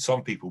think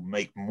some people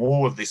make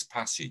more of this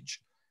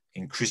passage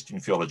in Christian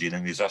theology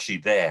than is actually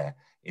there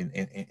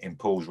in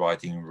Paul's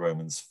writing in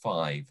Romans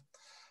 5.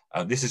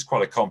 This is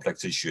quite a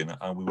complex issue,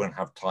 and we won't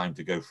have time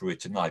to go through it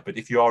tonight. But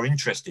if you are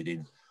interested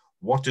in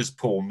what does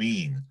Paul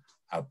mean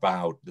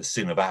about the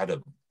sin of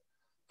Adam,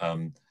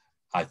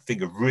 I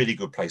think a really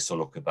good place to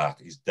look at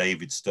that is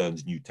David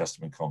Stern's New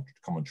Testament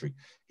commentary.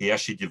 He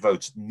actually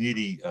devotes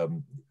nearly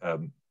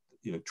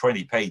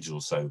 20 pages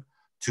or so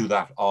to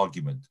that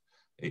argument.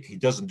 He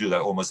doesn't do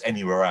that almost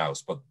anywhere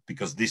else, but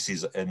because this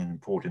is an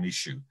important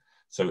issue.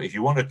 So if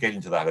you want to get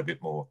into that a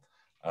bit more,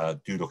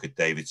 do look at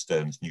David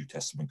Stern's New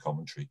Testament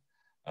commentary.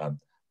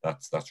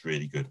 That's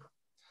really good.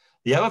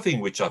 The other thing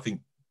which I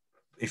think,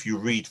 if you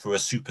read through a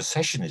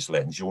supersessionist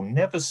lens, you'll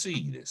never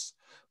see this.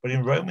 But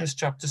in Romans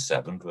chapter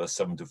 7, verse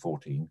 7 to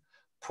 14,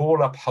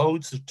 Paul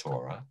upholds the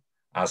Torah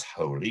as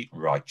holy,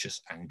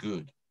 righteous, and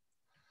good.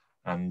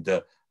 And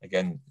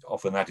again,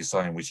 often that is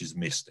something which is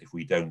missed if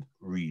we don't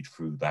read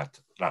through that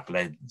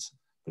lens.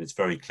 But it's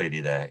very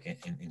clearly there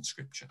in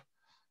Scripture.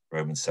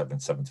 Romans 7,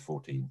 7 to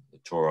 14, the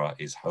Torah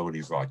is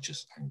holy,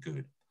 righteous, and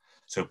good.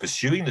 So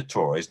pursuing the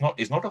Torah is not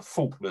a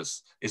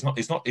faultless, it's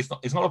not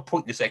a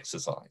pointless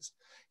exercise.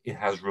 It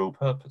has real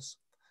purpose,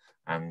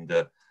 and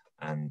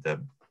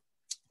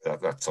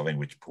that's something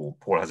which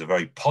Paul has a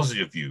very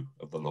positive view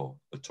of the law,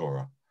 the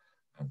Torah,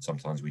 and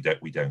sometimes we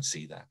don't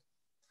see that.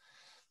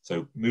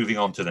 So moving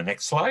on to the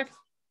next slide.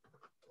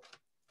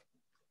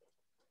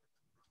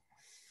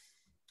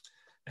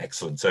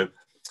 Excellent. So,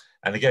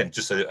 and again,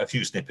 just a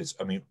few snippets.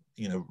 I mean,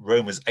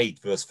 Romans 8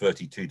 verse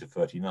 32 to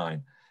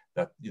 39.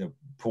 That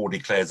Paul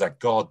declares that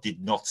God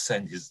did not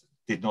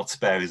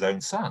spare his own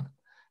son.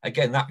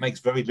 Again, that makes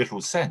very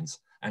little sense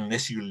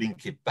unless you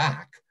link it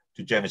back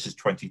to Genesis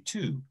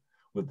 22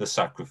 with the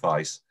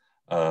sacrifice,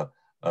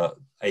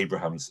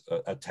 Abraham's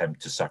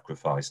attempt to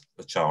sacrifice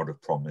the child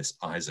of promise,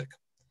 Isaac.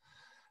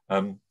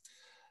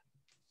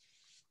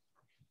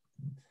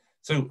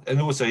 So,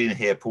 and also in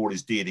here, Paul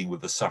is dealing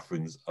with the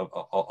sufferings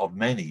of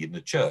many in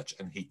the church,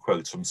 and he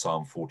quotes from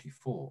Psalm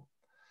 44.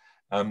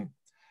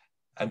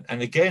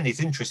 And again, it's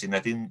interesting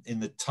that in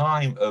the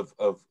time of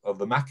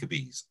the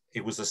Maccabees,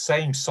 it was the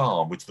same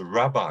psalm which the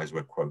rabbis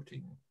were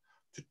quoting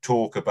to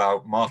talk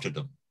about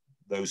martyrdom,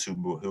 those who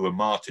were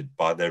martyred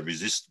by their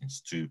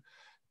resistance to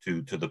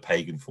the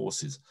pagan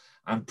forces.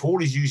 And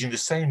Paul is using the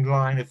same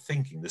line of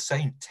thinking, the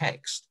same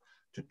text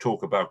to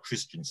talk about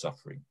Christian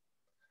suffering.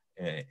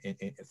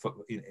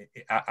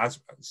 As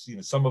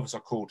some of us are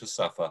called to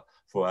suffer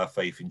for our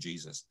faith in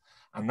Jesus.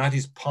 And that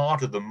is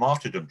part of the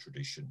martyrdom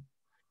tradition,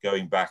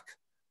 going back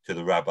to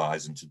the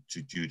rabbis and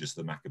to Judas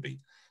the Maccabee.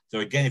 So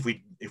again,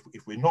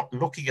 if we're not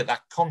looking at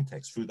that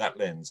context through that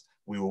lens,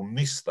 we will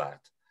miss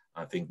that,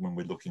 I think, when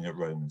we're looking at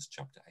Romans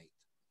chapter 8.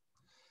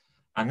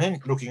 And then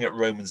looking at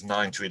Romans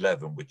 9 to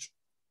 11, which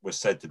was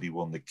said to be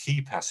one of the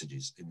key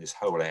passages in this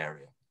whole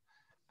area.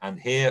 And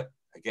here,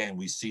 again,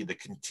 we see the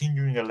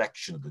continuing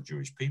election of the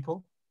Jewish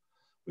people.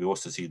 We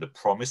also see the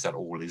promise that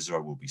all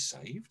Israel will be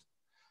saved.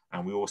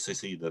 And we also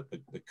see the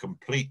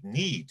complete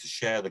need to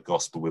share the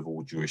gospel with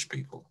all Jewish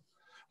people.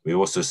 We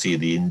also see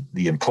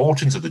the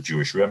importance of the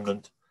Jewish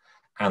remnant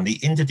and the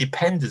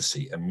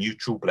interdependency and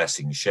mutual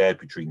blessing shared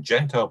between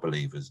Gentile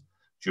believers,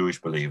 Jewish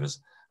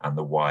believers, and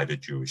the wider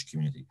Jewish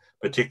community,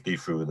 particularly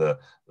through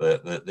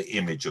the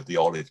image of the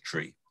olive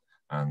tree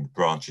and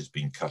branches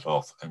being cut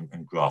off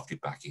and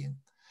grafted back in.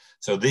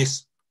 So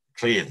this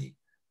clearly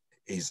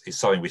is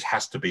something which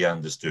has to be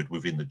understood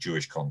within the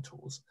Jewish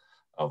contours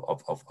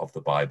of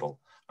the Bible.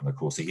 And of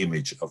course, the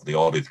image of the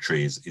olive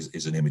tree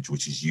is an image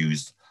which is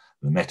used,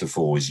 the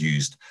metaphor is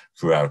used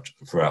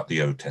throughout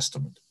the Old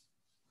Testament.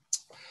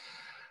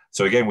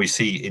 So again, we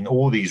see in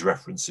all these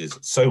references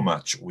so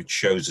much which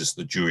shows us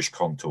the Jewish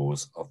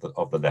contours of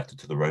the letter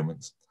to the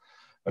Romans.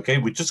 Okay,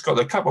 we've just got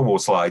a couple more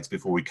slides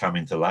before we come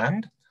into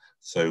land.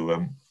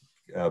 So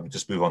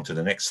just move on to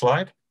the next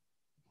slide.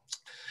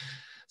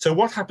 So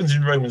what happens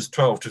in Romans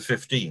 12 to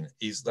 15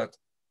 is that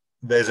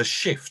there's a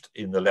shift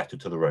in the letter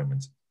to the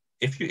Romans.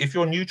 If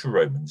you're new to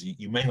Romans,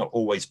 you may not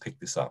always pick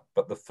this up,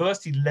 but the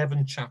first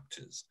 11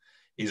 chapters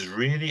is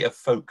really a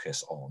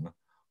focus on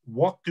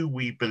what do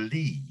we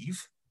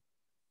believe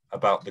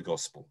about the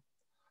gospel.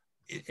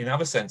 In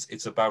other sense,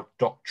 it's about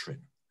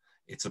doctrine.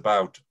 It's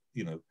about,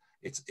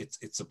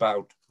 it's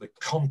about the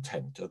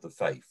content of the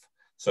faith.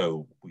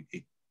 So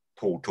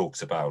Paul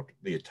talks about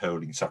the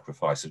atoning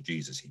sacrifice of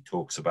Jesus. He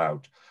talks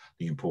about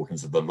the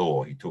importance of the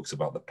law. He talks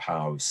about the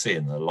power of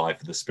sin, the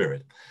life of the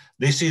Spirit.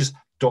 This is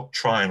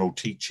doctrinal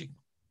teaching.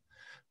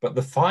 But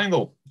the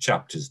final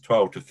chapters,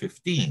 12 to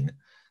 15,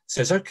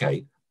 says,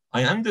 okay,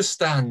 I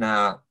understand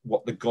now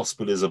what the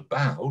gospel is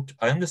about.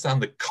 I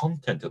understand the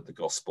content of the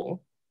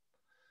gospel,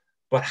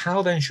 but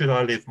how then should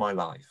I live my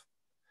life?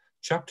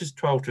 Chapters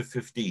 12 to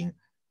 15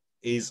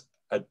 is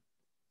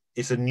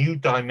a new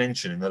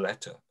dimension in the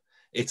letter.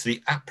 It's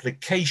the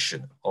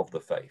application of the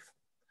faith.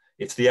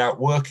 It's the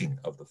outworking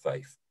of the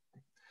faith.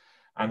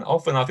 And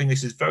often, I think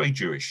this is very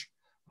Jewish.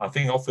 I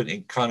think often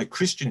in kind of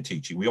Christian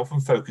teaching, we often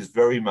focus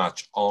very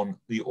much on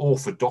the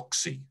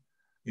orthodoxy,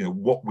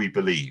 what we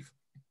believe,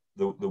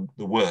 the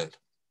word.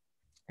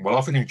 Well,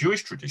 often in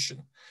Jewish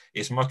tradition,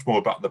 it's much more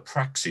about the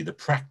praxis, the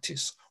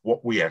practice.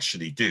 what we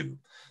actually do.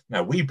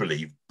 Now, we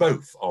believe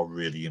both are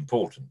really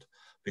important,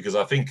 because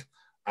I think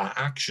our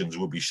actions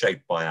will be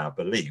shaped by our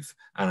belief,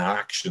 and our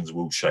actions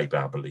will shape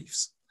our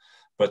beliefs.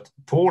 But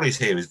Paul is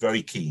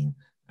very keen,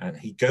 and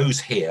he goes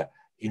here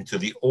into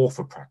the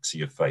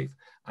orthopraxy of faith.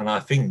 And I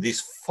think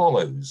this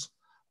follows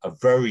a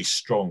very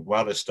strong,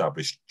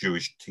 well-established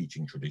Jewish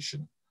teaching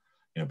tradition,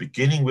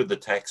 beginning with the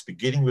text,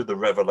 beginning with the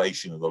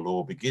revelation of the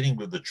law, beginning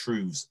with the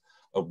truths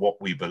of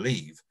what we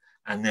believe,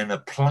 and then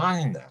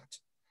applying that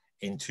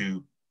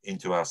into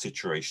our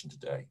situation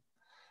today.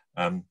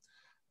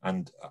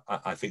 And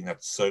I think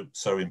that's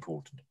so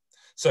important.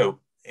 So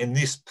in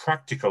this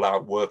practical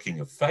outworking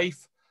of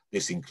faith,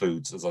 this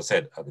includes, as I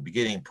said at the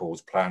beginning,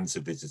 Paul's plans to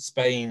visit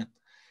Spain.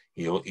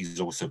 He's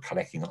also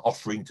collecting an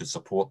offering to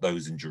support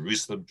those in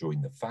Jerusalem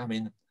during the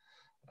famine.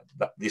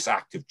 This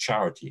act of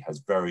charity has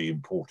very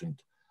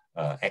important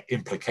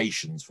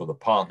implications for the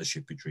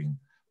partnership between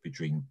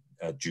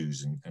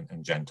Jews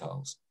and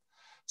Gentiles.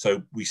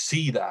 So we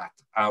see that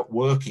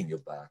outworking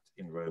of that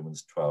in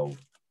Romans 12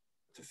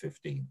 to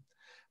 15.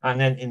 And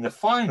then in the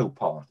final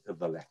part of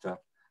the letter,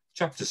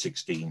 chapter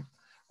 16,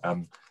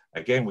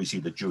 again, we see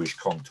the Jewish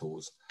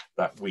contours,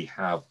 that we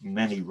have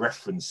many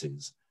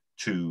references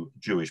to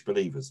Jewish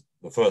believers.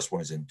 The first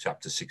one is in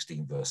chapter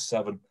 16, verse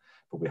 7,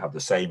 but we have the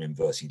same in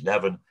verse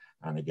 11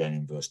 and again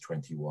in verse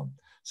 21.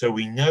 So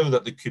we know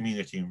that the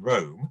community in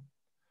Rome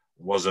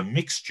was a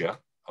mixture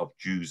of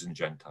Jews and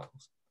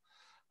Gentiles.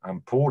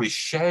 And Paul is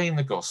sharing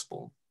the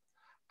gospel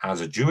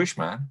as a Jewish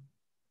man,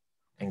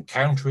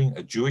 encountering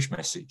a Jewish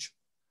message,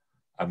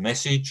 a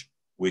message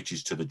which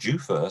is to the Jew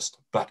first,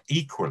 but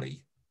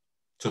equally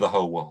to the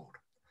whole world.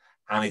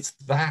 And it's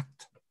that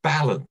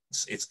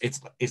balance,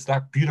 it's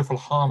that beautiful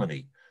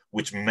harmony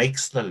which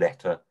makes the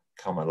letter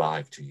come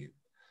alive to you.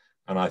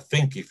 And I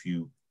think if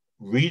you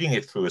reading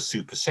it through a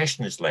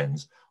supersessionist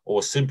lens,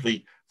 or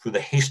simply through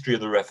the history of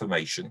the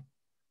Reformation,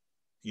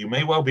 you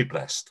may well be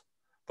blessed.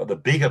 But the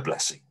bigger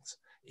blessings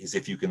is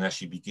if you can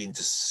actually begin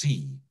to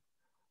see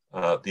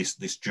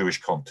this Jewish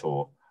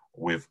contour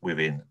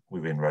within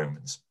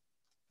Romans.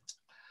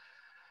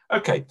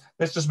 Okay,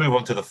 let's just move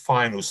on to the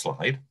final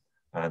slide.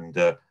 And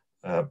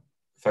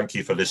thank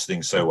you for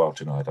listening so well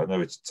tonight. I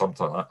know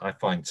I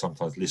find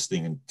sometimes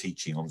listening and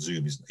teaching on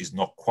Zoom is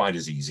not quite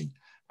as easy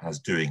as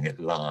doing it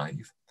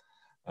live.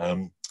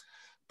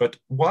 But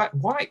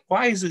why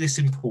is this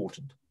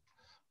important?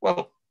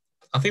 Well,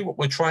 I think what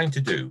we're trying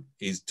to do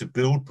is to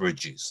build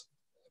bridges,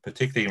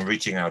 particularly in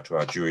reaching out to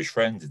our Jewish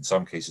friends, in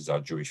some cases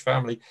our Jewish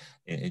family,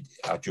 in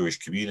our Jewish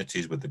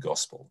communities with the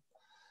gospel.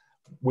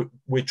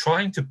 We're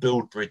trying to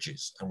build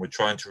bridges, and we're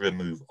trying to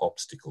remove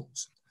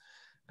obstacles.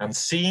 And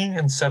seeing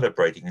and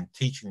celebrating and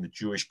teaching the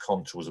Jewish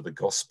contours of the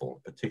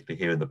gospel, particularly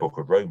here in the book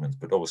of Romans,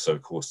 but also,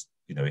 of course,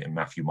 in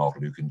Matthew, Mark,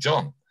 Luke, and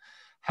John,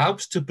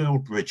 helps to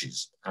build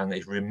bridges, and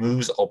it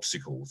removes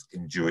obstacles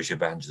in Jewish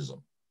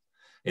evangelism.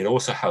 It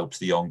also helps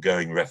the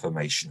ongoing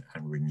reformation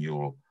and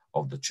renewal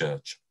of the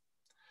church.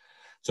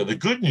 So the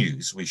good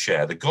news we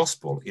share, the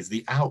gospel, is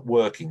the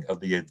outworking of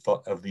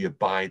the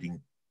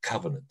abiding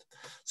covenant.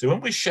 So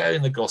when we're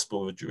sharing the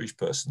gospel with a Jewish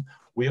person,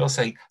 we are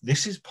saying,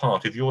 this is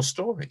part of your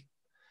story.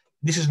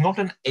 This is not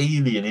an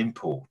alien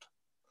import.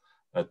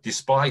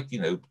 Despite,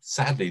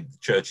 sadly, the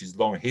church's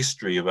long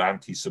history of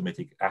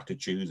anti-Semitic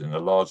attitudes and a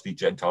largely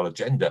Gentile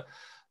agenda,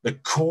 the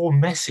core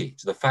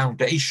message, the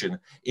foundation,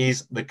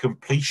 is the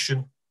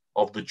completion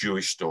of the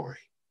Jewish story.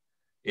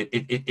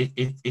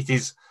 It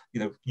is,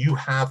 you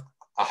have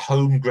a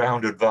home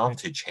ground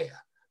advantage here,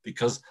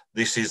 because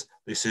this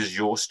is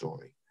your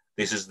story.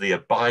 This is the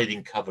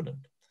abiding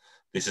covenant.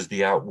 This is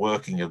the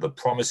outworking of the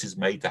promises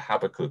made to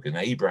Habakkuk and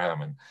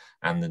Abraham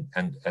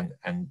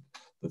and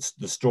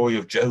the story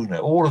of Jonah.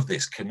 All of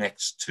this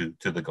connects to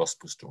the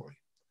gospel story.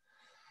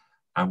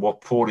 And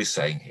what Paul is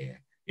saying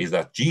here is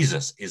that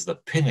Jesus is the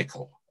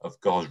pinnacle of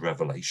God's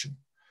revelation.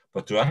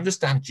 But to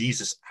understand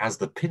Jesus as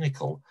the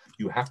pinnacle,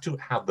 you have to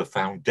have the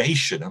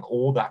foundation and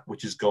all that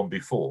which has gone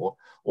before,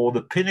 or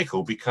the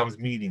pinnacle becomes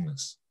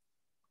meaningless.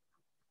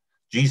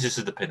 Jesus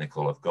is the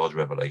pinnacle of God's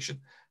revelation.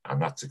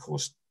 And that's, of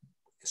course,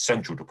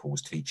 central to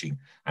Paul's teaching,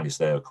 and it's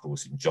there, of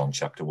course, in John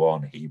chapter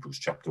 1, Hebrews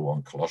chapter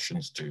 1,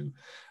 Colossians 2,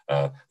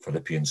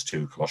 Philippians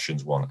 2,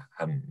 Colossians 1,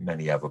 and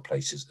many other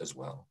places as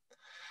well.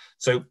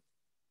 So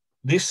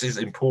this is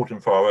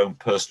important for our own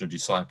personal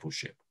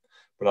discipleship,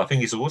 but I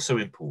think it's also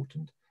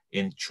important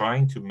in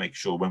trying to make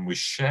sure when we're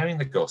sharing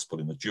the gospel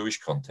in the Jewish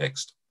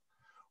context,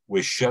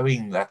 we're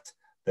showing that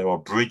there are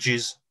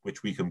bridges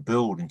which we can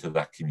build into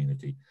that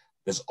community.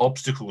 There's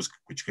obstacles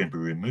which can be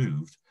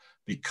removed,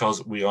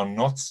 because we are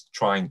not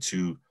trying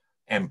to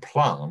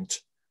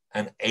implant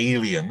an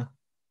alien,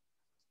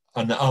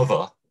 an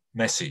other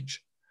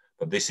message,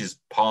 but this is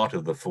part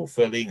of the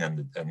fulfilling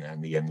and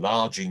the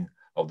enlarging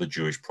of the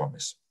Jewish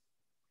promise.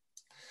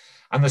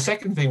 And the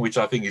second thing which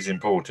I think is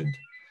important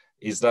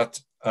is that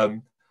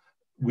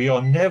we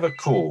are never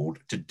called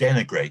to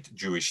denigrate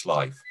Jewish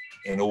life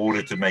in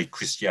order to make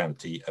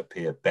Christianity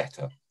appear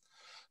better.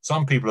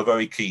 Some people are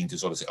very keen to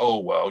sort of say, oh,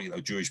 well,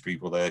 Jewish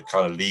people, they're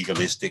kind of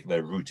legalistic,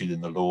 they're rooted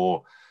in the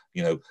law,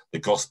 the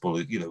gospel,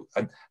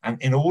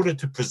 and in order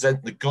to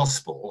present the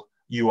gospel,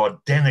 you are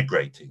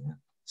denigrating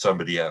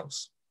somebody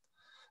else.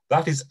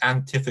 That is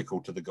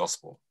antithetical to the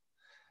gospel.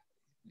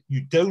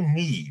 You don't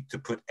need to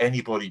put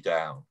anybody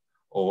down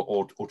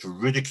or to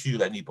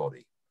ridicule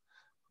anybody.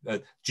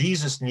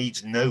 Jesus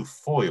needs no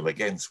foil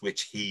against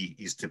which he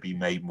is to be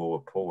made more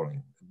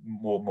appalling,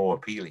 more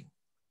appealing,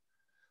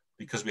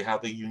 because we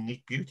have the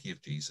unique beauty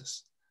of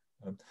Jesus.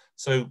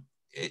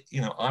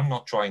 I'm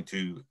not trying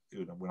to,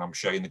 when I'm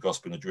sharing the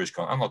gospel in a Jewish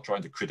context, I'm not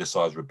trying to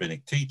criticize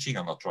rabbinic teaching.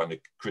 I'm not trying to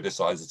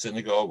criticize the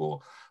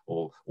synagogue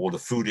or the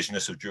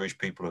foolishness of Jewish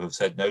people who have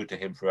said no to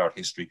him throughout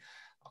history.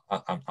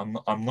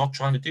 I'm not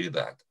trying to do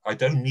that. I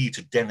don't need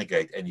to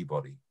denigrate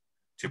anybody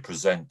to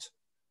present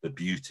the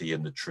beauty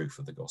and the truth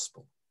of the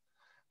gospel.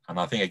 And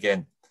I think,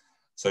 again,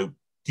 so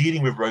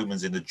dealing with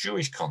Romans in the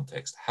Jewish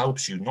context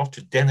helps you not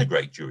to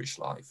denigrate Jewish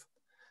life,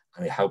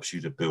 and it helps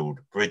you to build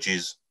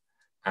bridges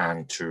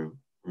and to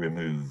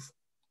remove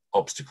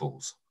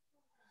obstacles.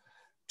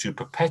 To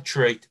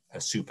perpetuate a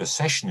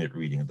supersessionate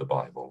reading of the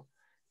Bible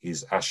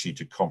is actually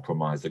to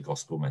compromise the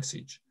gospel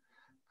message.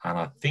 And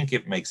I think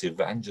it makes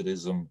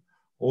evangelism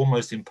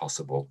almost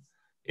impossible.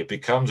 It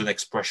becomes an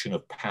expression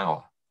of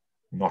power,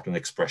 not an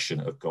expression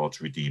of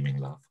God's redeeming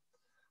love.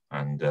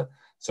 And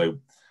so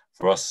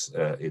for us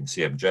in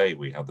CMJ,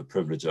 we have the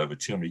privilege over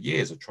 200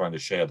 years of trying to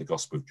share the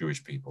gospel of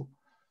Jewish people.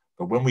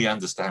 But when we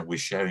understand we're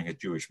sharing a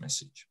Jewish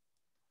message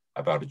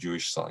about a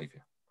Jewish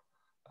Savior,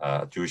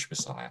 a Jewish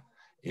Messiah,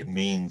 it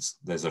means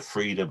there's a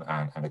freedom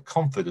and a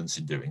confidence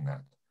in doing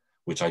that,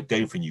 which I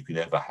don't think you can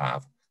ever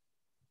have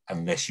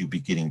unless you're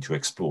beginning to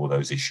explore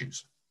those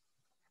issues.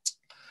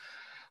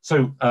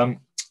 So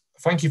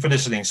thank you for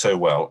listening so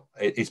well.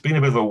 It's been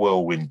a bit of a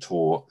whirlwind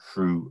tour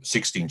through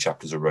 16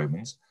 chapters of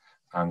Romans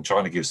and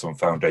trying to give some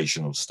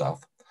foundational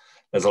stuff.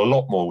 There's a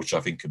lot more which I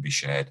think can be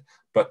shared,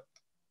 but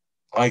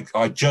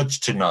I judge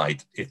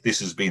tonight if this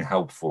has been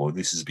helpful,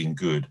 this has been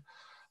good,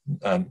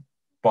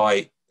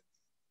 by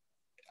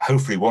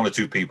hopefully one or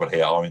two people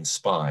here are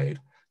inspired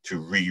to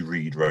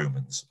reread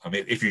Romans. I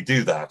mean, if you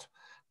do that,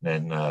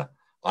 then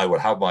I will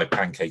have my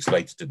pancakes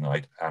later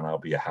tonight and I'll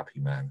be a happy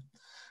man.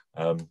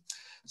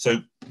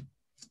 So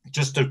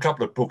just a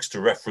couple of books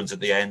to reference at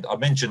the end. I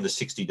mentioned the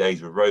 60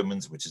 Days with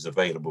Romans, which is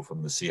available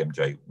from the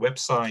CMJ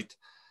website.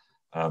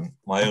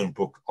 My own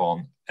book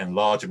on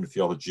enlargement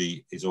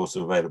theology is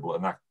also available,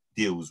 and that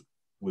deals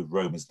with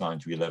Romans 9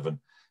 to 11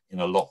 in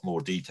a lot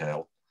more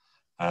detail.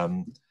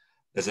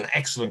 There's an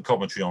excellent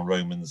commentary on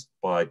Romans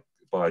by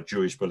a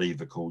Jewish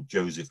believer called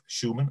Joseph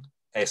Schulam,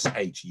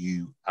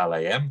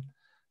 S-H-U-L-A-M,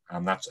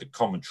 and that's a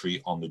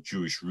commentary on the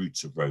Jewish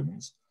roots of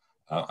Romans.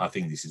 I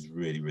think this is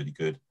really, really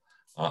good.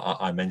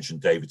 I mentioned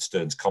David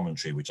Stern's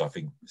commentary, which I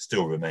think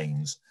still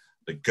remains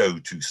the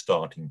go-to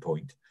starting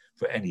point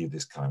for any of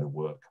this kind of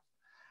work.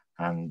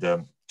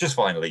 And just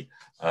finally,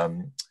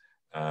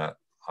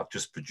 I've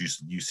just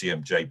produced a new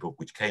CMJ book,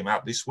 which came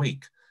out this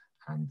week.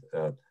 And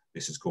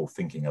this is called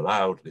Thinking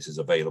Aloud. This is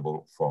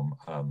available from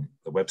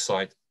the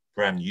website,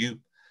 brand new.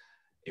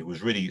 It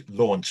was really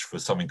launched for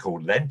something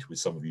called Lent, which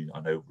some of you I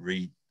know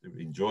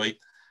enjoy.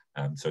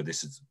 So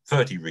this is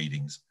 30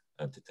 readings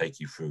to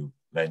take you through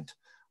Lent,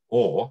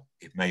 or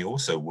it may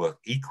also work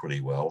equally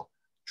well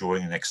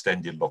during an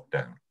extended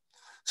lockdown.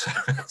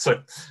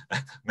 So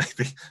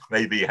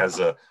maybe it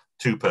has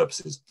two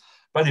purposes.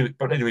 But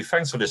anyway,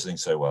 thanks for listening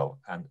so well.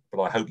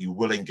 But I hope you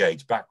will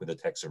engage back with the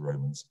text of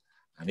Romans.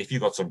 And if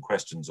you've got some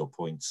questions or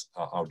points,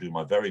 I'll do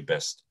my very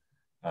best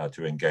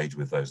to engage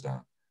with those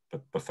now.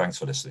 But thanks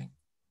for listening.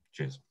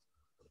 Cheers.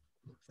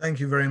 Thank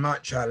you very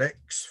much,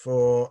 Alex,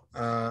 for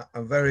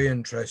a very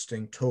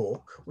interesting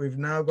talk. We've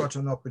now got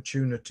an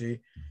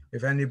opportunity,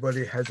 if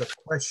anybody has a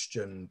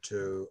question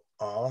to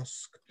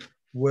ask,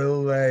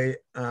 will they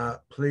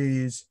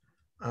please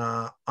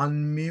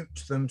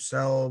unmute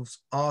themselves,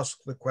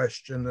 ask the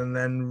question, and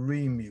then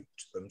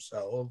remute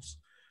themselves.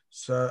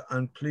 So,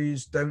 and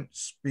please don't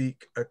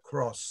speak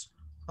across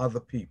other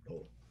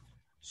people.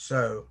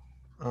 So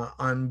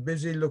I'm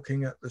busy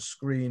looking at the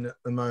screen at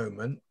the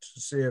moment to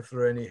see if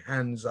there are any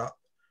hands up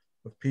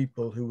of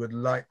people who would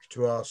like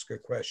to ask a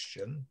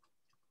question.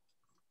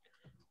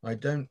 I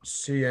don't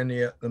see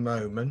any at the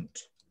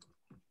moment.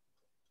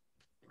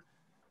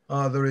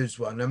 Ah, there is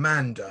one.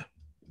 Amanda,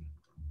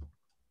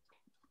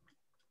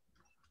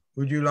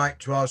 would you like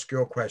to ask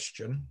your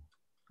question?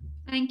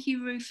 Thank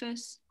you,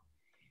 Rufus.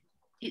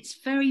 It's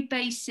very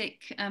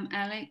basic,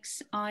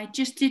 Alex. I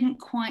just didn't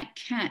quite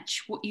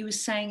catch what you were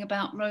saying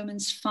about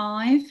Romans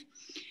 5.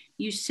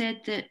 You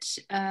said that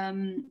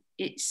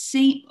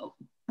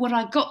what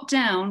I got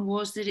down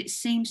was that it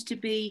seems to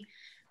be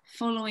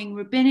following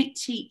rabbinic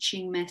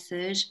teaching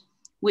method,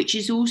 which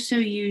is also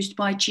used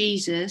by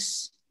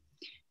Jesus.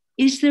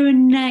 Is there a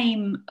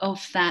name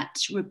of that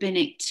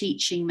rabbinic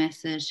teaching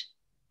method?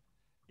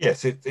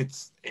 Yes,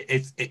 it's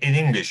in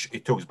English.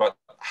 It talks about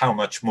how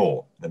much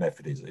more the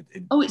method is.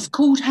 It's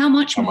called how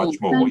much more. How much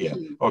more? Thank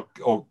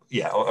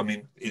you. I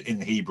mean,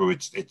 in Hebrew,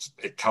 it's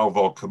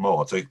Kalvol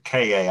Kamor. So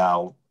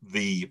Kalv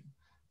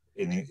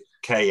in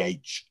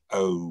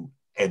Khon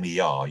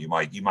MER. You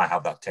might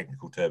have that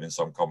technical term in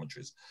some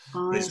commentaries.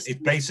 But it's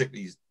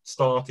basically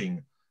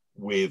starting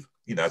with,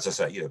 you know, as I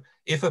say, you know,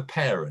 if a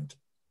parent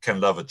can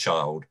love a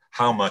child,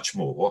 how much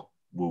more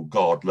will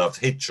God love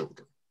his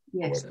children?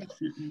 Yes,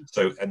 definitely.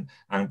 So,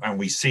 and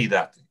we see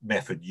that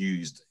method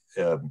used,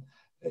 you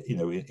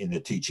know, in the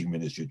teaching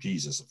ministry of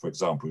Jesus. For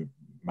example,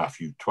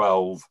 Matthew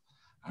 12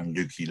 and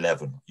Luke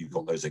 11, you've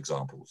got those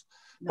examples.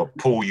 But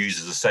Paul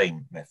uses the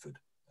same method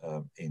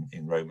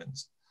in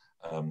Romans.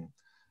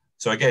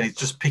 So again, it's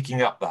just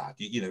picking up that,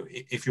 you know,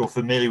 if you're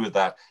familiar with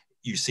that,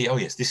 you see, oh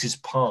yes, this is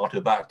part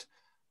of that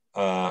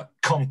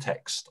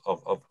context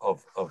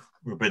of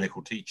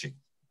rabbinical teaching.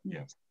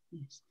 Yes.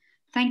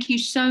 Thank you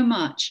so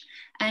much.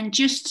 And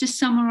just to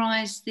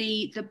summarize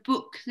the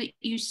book that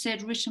you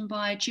said written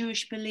by a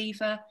Jewish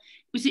believer,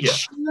 was it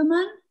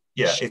Shulman?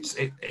 Yeah,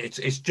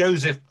 it's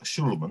Joseph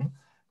Shulman,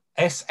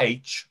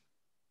 S-H-U-L-A-M.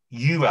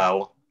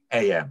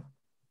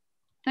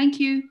 Thank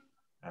you.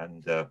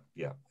 And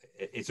yeah,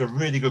 it's a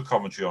really good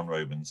commentary on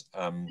Romans.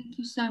 Thank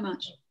you so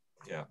much.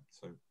 Yeah,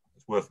 so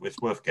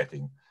it's worth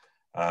getting.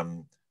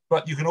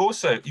 But you can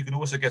also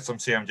get some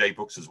CMJ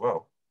books as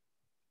well.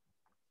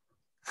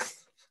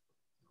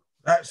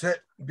 That's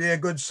it. Be a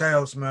good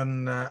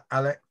salesman,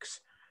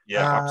 Alex.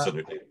 Yeah,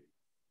 absolutely.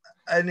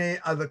 Any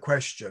other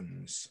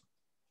questions?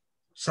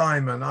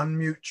 Simon,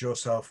 unmute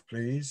yourself,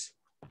 please.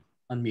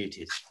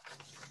 Unmuted.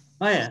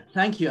 Oh yeah,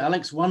 thank you,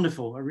 Alex.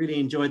 Wonderful. I really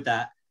enjoyed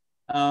that.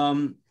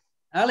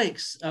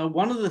 Alex,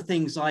 one of the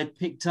things I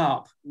picked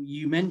up,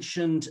 you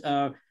mentioned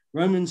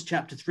Romans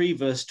chapter 3,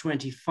 verse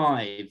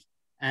 25,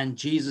 and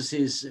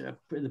Jesus's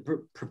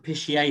the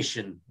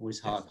propitiation. Always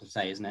hard to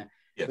say, isn't it?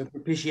 Yeah. The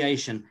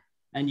propitiation.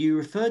 And you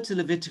referred to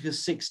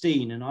Leviticus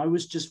 16, and I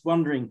was just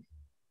wondering,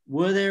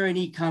 were there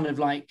any kind of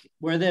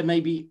were there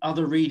maybe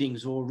other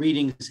readings or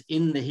readings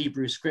in the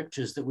Hebrew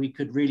scriptures that we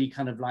could really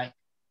kind of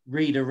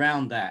read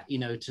around that, you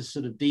know, to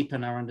sort of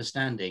deepen our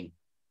understanding?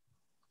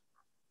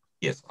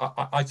 Yes,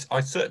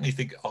 I certainly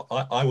think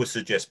I would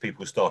suggest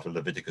people start at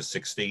Leviticus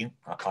 16.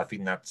 I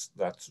think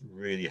that's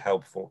really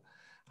helpful.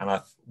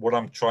 And what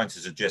I'm trying to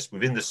suggest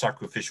within the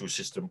sacrificial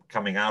system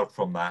coming out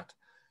from that,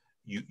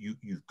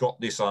 you've got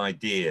this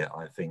idea,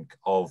 I think,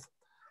 of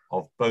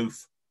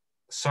both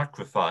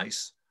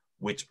sacrifice,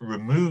 which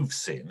removes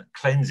sin,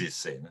 cleanses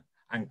sin,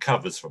 and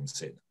covers from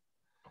sin.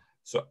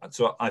 So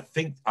I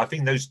think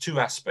those two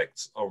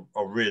aspects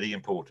are really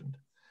important.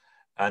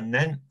 And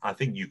then I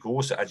think you can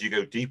also, as you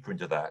go deeper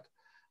into that,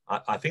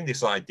 I think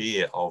this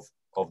idea of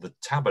the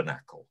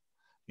tabernacle,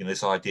 you know,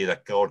 this idea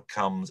that God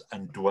comes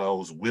and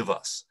dwells with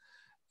us.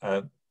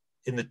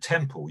 In the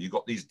temple, you've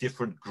got these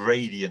different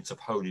gradients of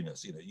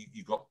holiness. You know,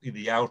 you've got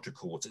the outer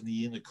courts and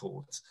the inner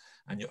courts,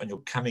 and you're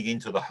coming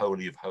into the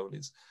Holy of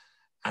Holies.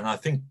 And I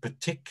think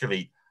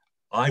particularly,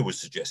 I would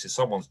suggest if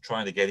someone's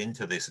trying to get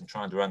into this and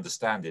trying to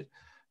understand it,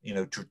 you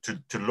know,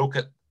 to look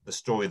at the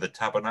story of the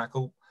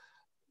tabernacle,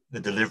 the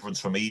deliverance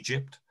from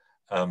Egypt,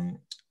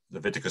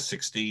 Leviticus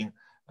 16.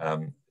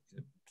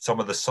 Some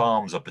of the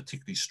Psalms are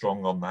particularly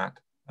strong on that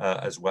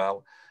as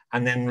well.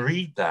 And then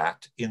read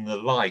that in the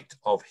light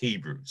of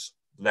Hebrews,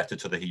 letter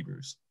to the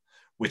Hebrews,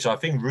 which I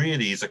think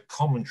really is a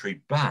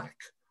commentary back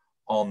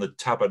on the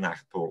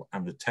tabernacle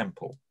and the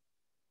temple.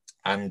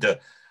 And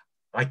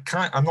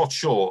I'm not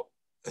sure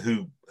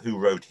who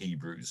wrote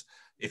Hebrews.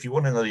 If you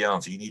want to know the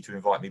answer, you need to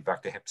invite me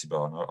back to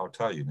Hepzibah, and I'll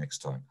tell you next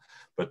time.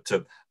 But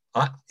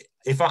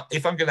if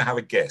I'm going to have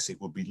a guess,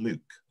 it would be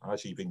Luke. I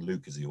actually think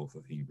Luke is the author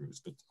of Hebrews,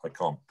 but I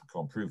can't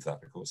prove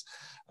that, of course.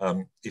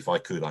 If I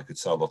could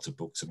sell lots of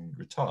books and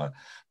retire.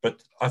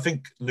 But I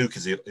think Luke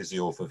is the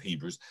author of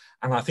Hebrews,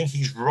 and I think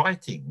he's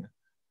writing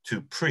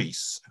to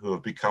priests who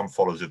have become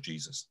followers of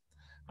Jesus,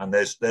 and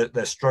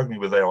they're struggling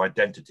with their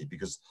identity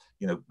because,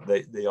 you know,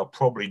 they are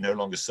probably no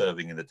longer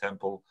serving in the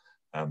temple,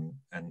 and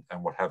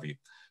what have you.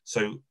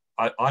 So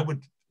I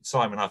would,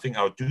 Simon, I think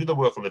I would do the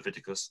work on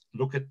Leviticus,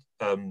 look at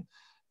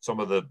some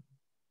of the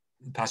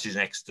passages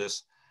in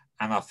Exodus,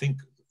 and I think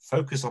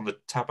focus on the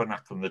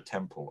tabernacle and the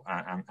temple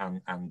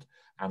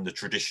and the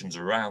traditions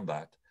around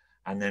that,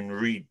 and then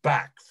read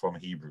back from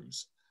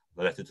Hebrews,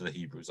 the letter to the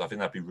Hebrews. I think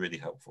that'd be really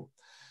helpful.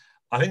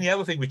 I think the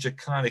other thing which are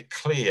kind of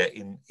clear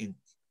in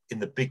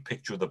the big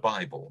picture of the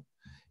Bible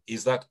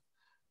is that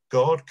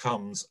God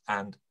comes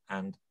and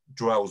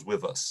dwells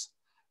with us.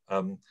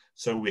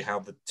 So we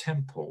have the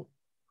temple,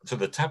 so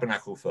the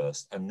tabernacle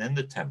first, and then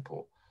the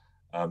temple,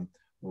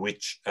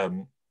 which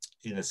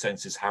in a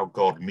sense is how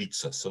God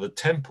meets us. So the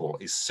temple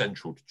is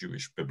central to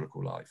Jewish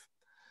biblical life.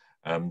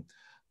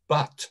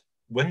 But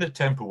when the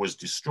temple was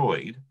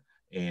destroyed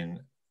in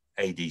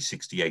AD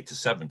 68 to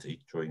 70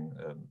 during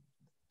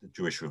the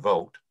Jewish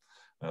revolt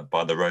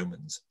by the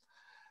Romans,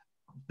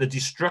 the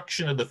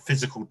destruction of the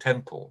physical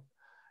temple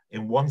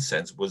in one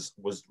sense was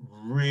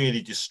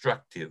really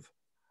destructive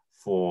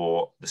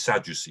for the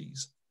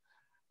Sadducees,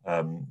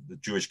 the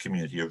Jewish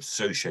community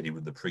associated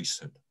with the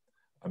priesthood.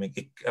 I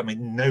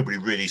mean, nobody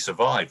really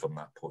survived from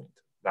that point,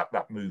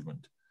 that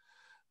movement.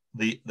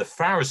 The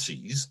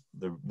Pharisees,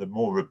 the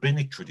more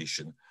rabbinic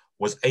tradition,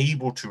 was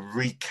able to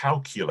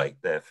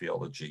recalculate their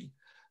theology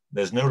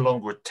There's no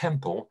longer a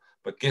temple,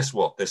 but guess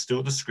what? There's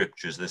still the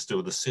scriptures, there's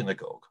still the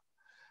synagogue.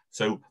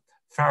 So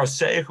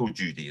Pharisaical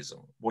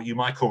Judaism, what you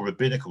might call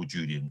rabbinical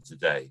Judaism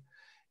today,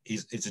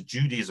 is a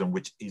Judaism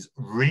which is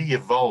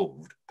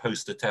re-evolved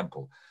post the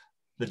temple.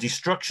 The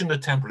destruction of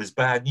the temple is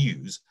bad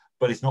news,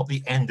 but it's not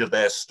the end of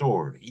their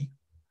story,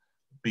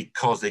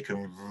 because they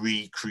can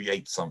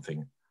recreate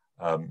something.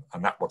 And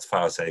that's what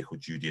Pharisaical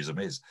Judaism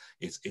is.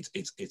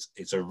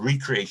 It's a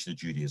recreation of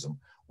Judaism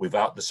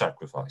without the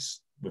sacrifice,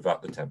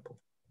 without the temple.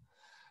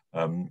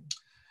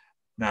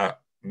 Now,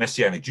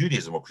 Messianic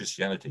Judaism or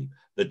Christianity,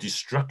 the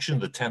destruction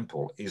of the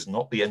temple is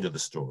not the end of the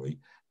story.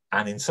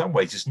 And in some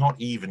ways, it's not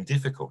even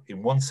difficult.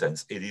 In one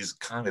sense, it is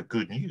kind of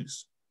good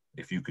news,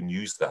 if you can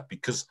use that,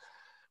 because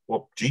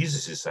what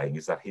Jesus is saying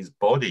is that his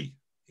body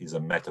is a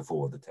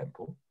metaphor of the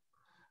temple.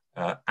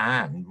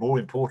 And more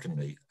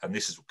importantly, and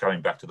this is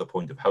going back to the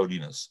point of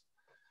holiness,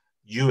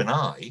 you and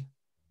I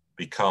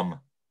become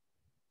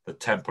the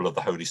temple of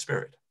the Holy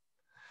Spirit.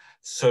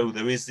 So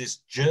there is this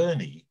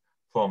journey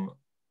from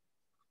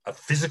a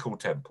physical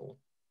temple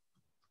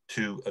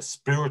to a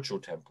spiritual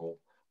temple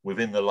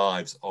within the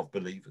lives of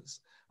believers.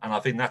 And I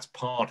think that's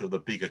part of the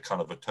bigger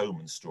kind of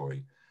atonement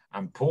story.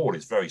 And Paul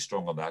is very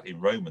strong on that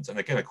in Romans. And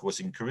again, of course,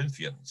 in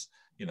Corinthians,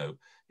 you know,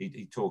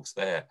 he talks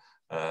there,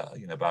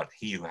 you know, about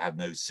he who had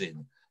no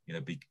sin, you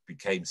know,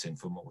 became sin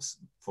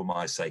for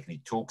my sake. And he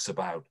talks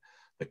about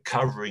the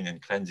covering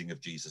and cleansing of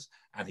Jesus.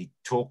 And he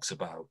talks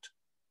about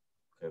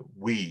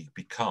we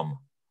become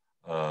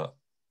the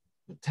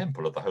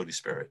temple of the Holy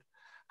Spirit.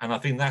 And I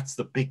think that's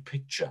the big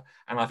picture.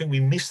 And I think we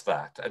miss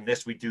that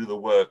unless we do the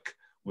work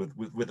with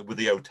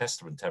the Old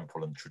Testament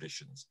temple and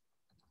traditions.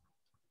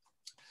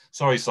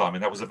 Sorry,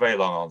 Simon, that was a very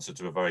long answer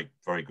to a very,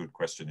 very good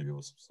question of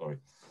yours. Sorry.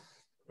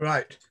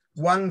 Right.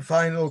 One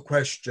final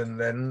question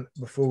then,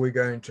 before we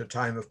go into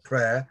time of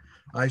prayer.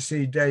 I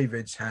see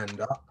David's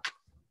hand up.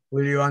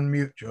 Will you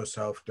unmute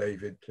yourself,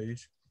 David,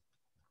 please?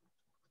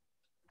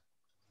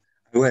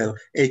 Well,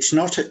 it's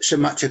not so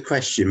much a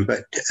question,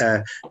 but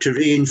to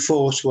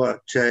reinforce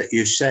what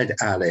you said,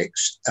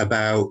 Alex,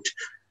 about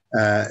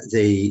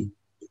the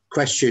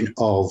question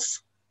of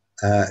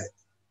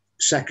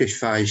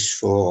sacrifice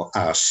for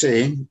our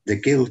sin, the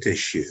guilt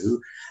issue,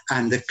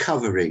 and the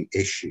covering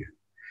issue.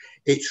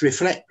 It's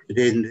reflected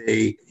in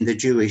the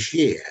Jewish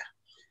year,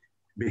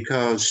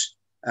 because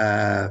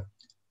the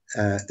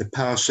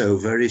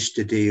Passover is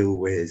to deal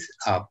with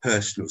our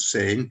personal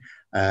sin.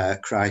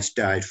 Christ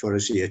died for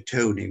us, the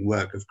atoning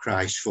work of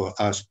Christ for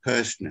us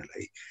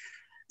personally.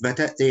 But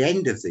at the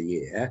end of the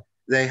year,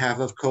 they have,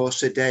 of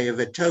course, a Day of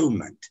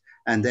Atonement,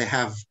 and they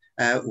have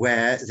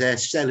where they're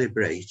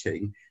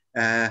celebrating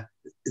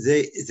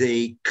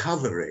the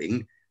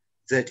covering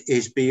that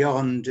is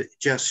beyond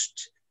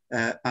just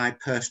my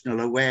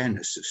personal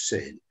awareness of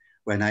sin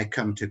when I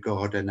come to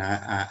God and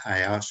I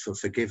ask for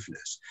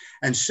forgiveness.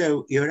 And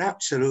so you're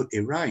absolutely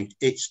right.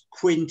 It's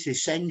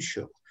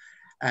quintessential.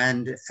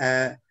 And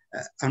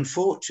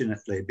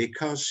unfortunately,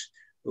 because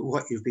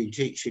what you've been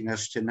teaching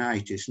us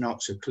tonight is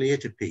not so clear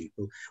to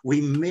people,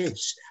 we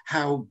miss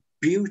how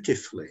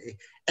beautifully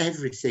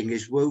everything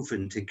is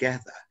woven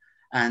together,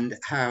 and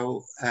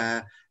how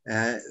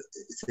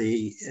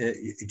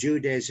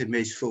Judaism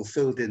is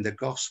fulfilled in the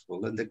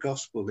gospel, and the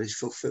gospel is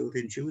fulfilled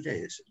in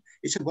Judaism.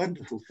 It's a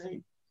wonderful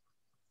thing.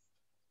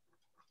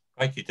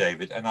 Thank you,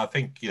 David. And I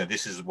think, you know,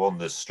 this is one of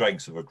the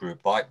strengths of a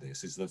group like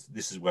this, is that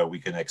this is where we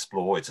can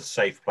explore. It's a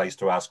safe place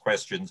to ask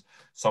questions.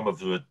 Some of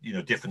them are, you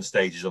know, different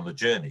stages on the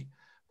journey.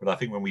 But I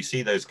think when we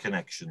see those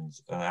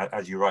connections,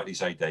 as you rightly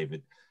say,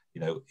 David, you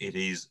know, it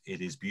is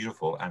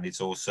beautiful, and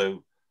it's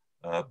also,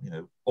 you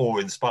know,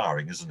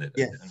 awe-inspiring, isn't it?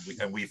 Yes.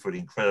 And we feel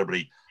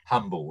incredibly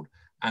humbled.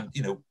 And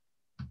you know,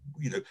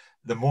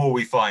 the more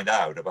we find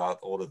out about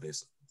all of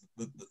this,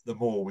 the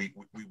more we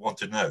want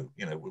to know.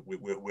 You know,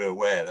 we're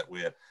aware that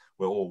we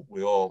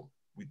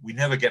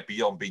never get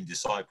beyond being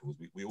disciples.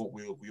 We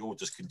all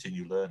just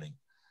continue learning,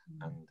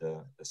 and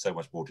there's so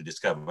much more to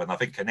discover. And I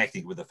think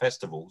connecting with the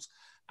festivals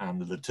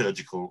and the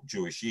liturgical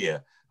Jewish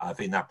year, I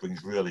think that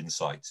brings real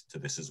insight to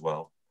this as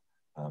well.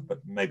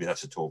 But maybe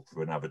that's a talk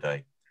for another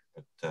day.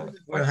 But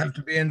we'll have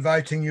to be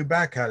inviting you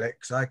back,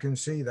 Alex. I can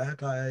see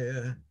that.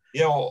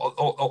 Yeah,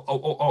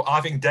 or I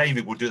think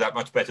David would do that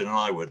much better than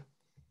I would.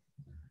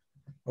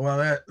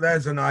 Well,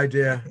 there's an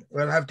idea.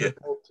 We'll have to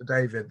talk to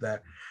David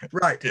there.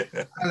 Right.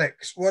 Yeah.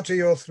 Alex, what are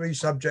your 3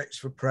 subjects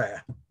for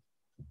prayer?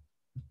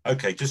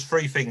 Okay, just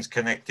 3 things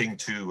connecting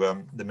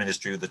to the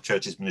ministry of the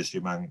church's ministry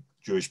among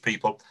Jewish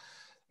people.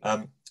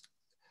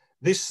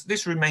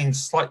 This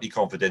remains slightly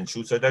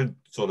confidential, so don't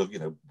sort of, you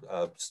know,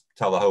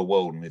 tell the whole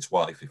world and its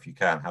wife if you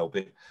can help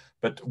it.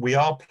 But we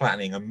are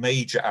planning a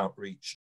major outreach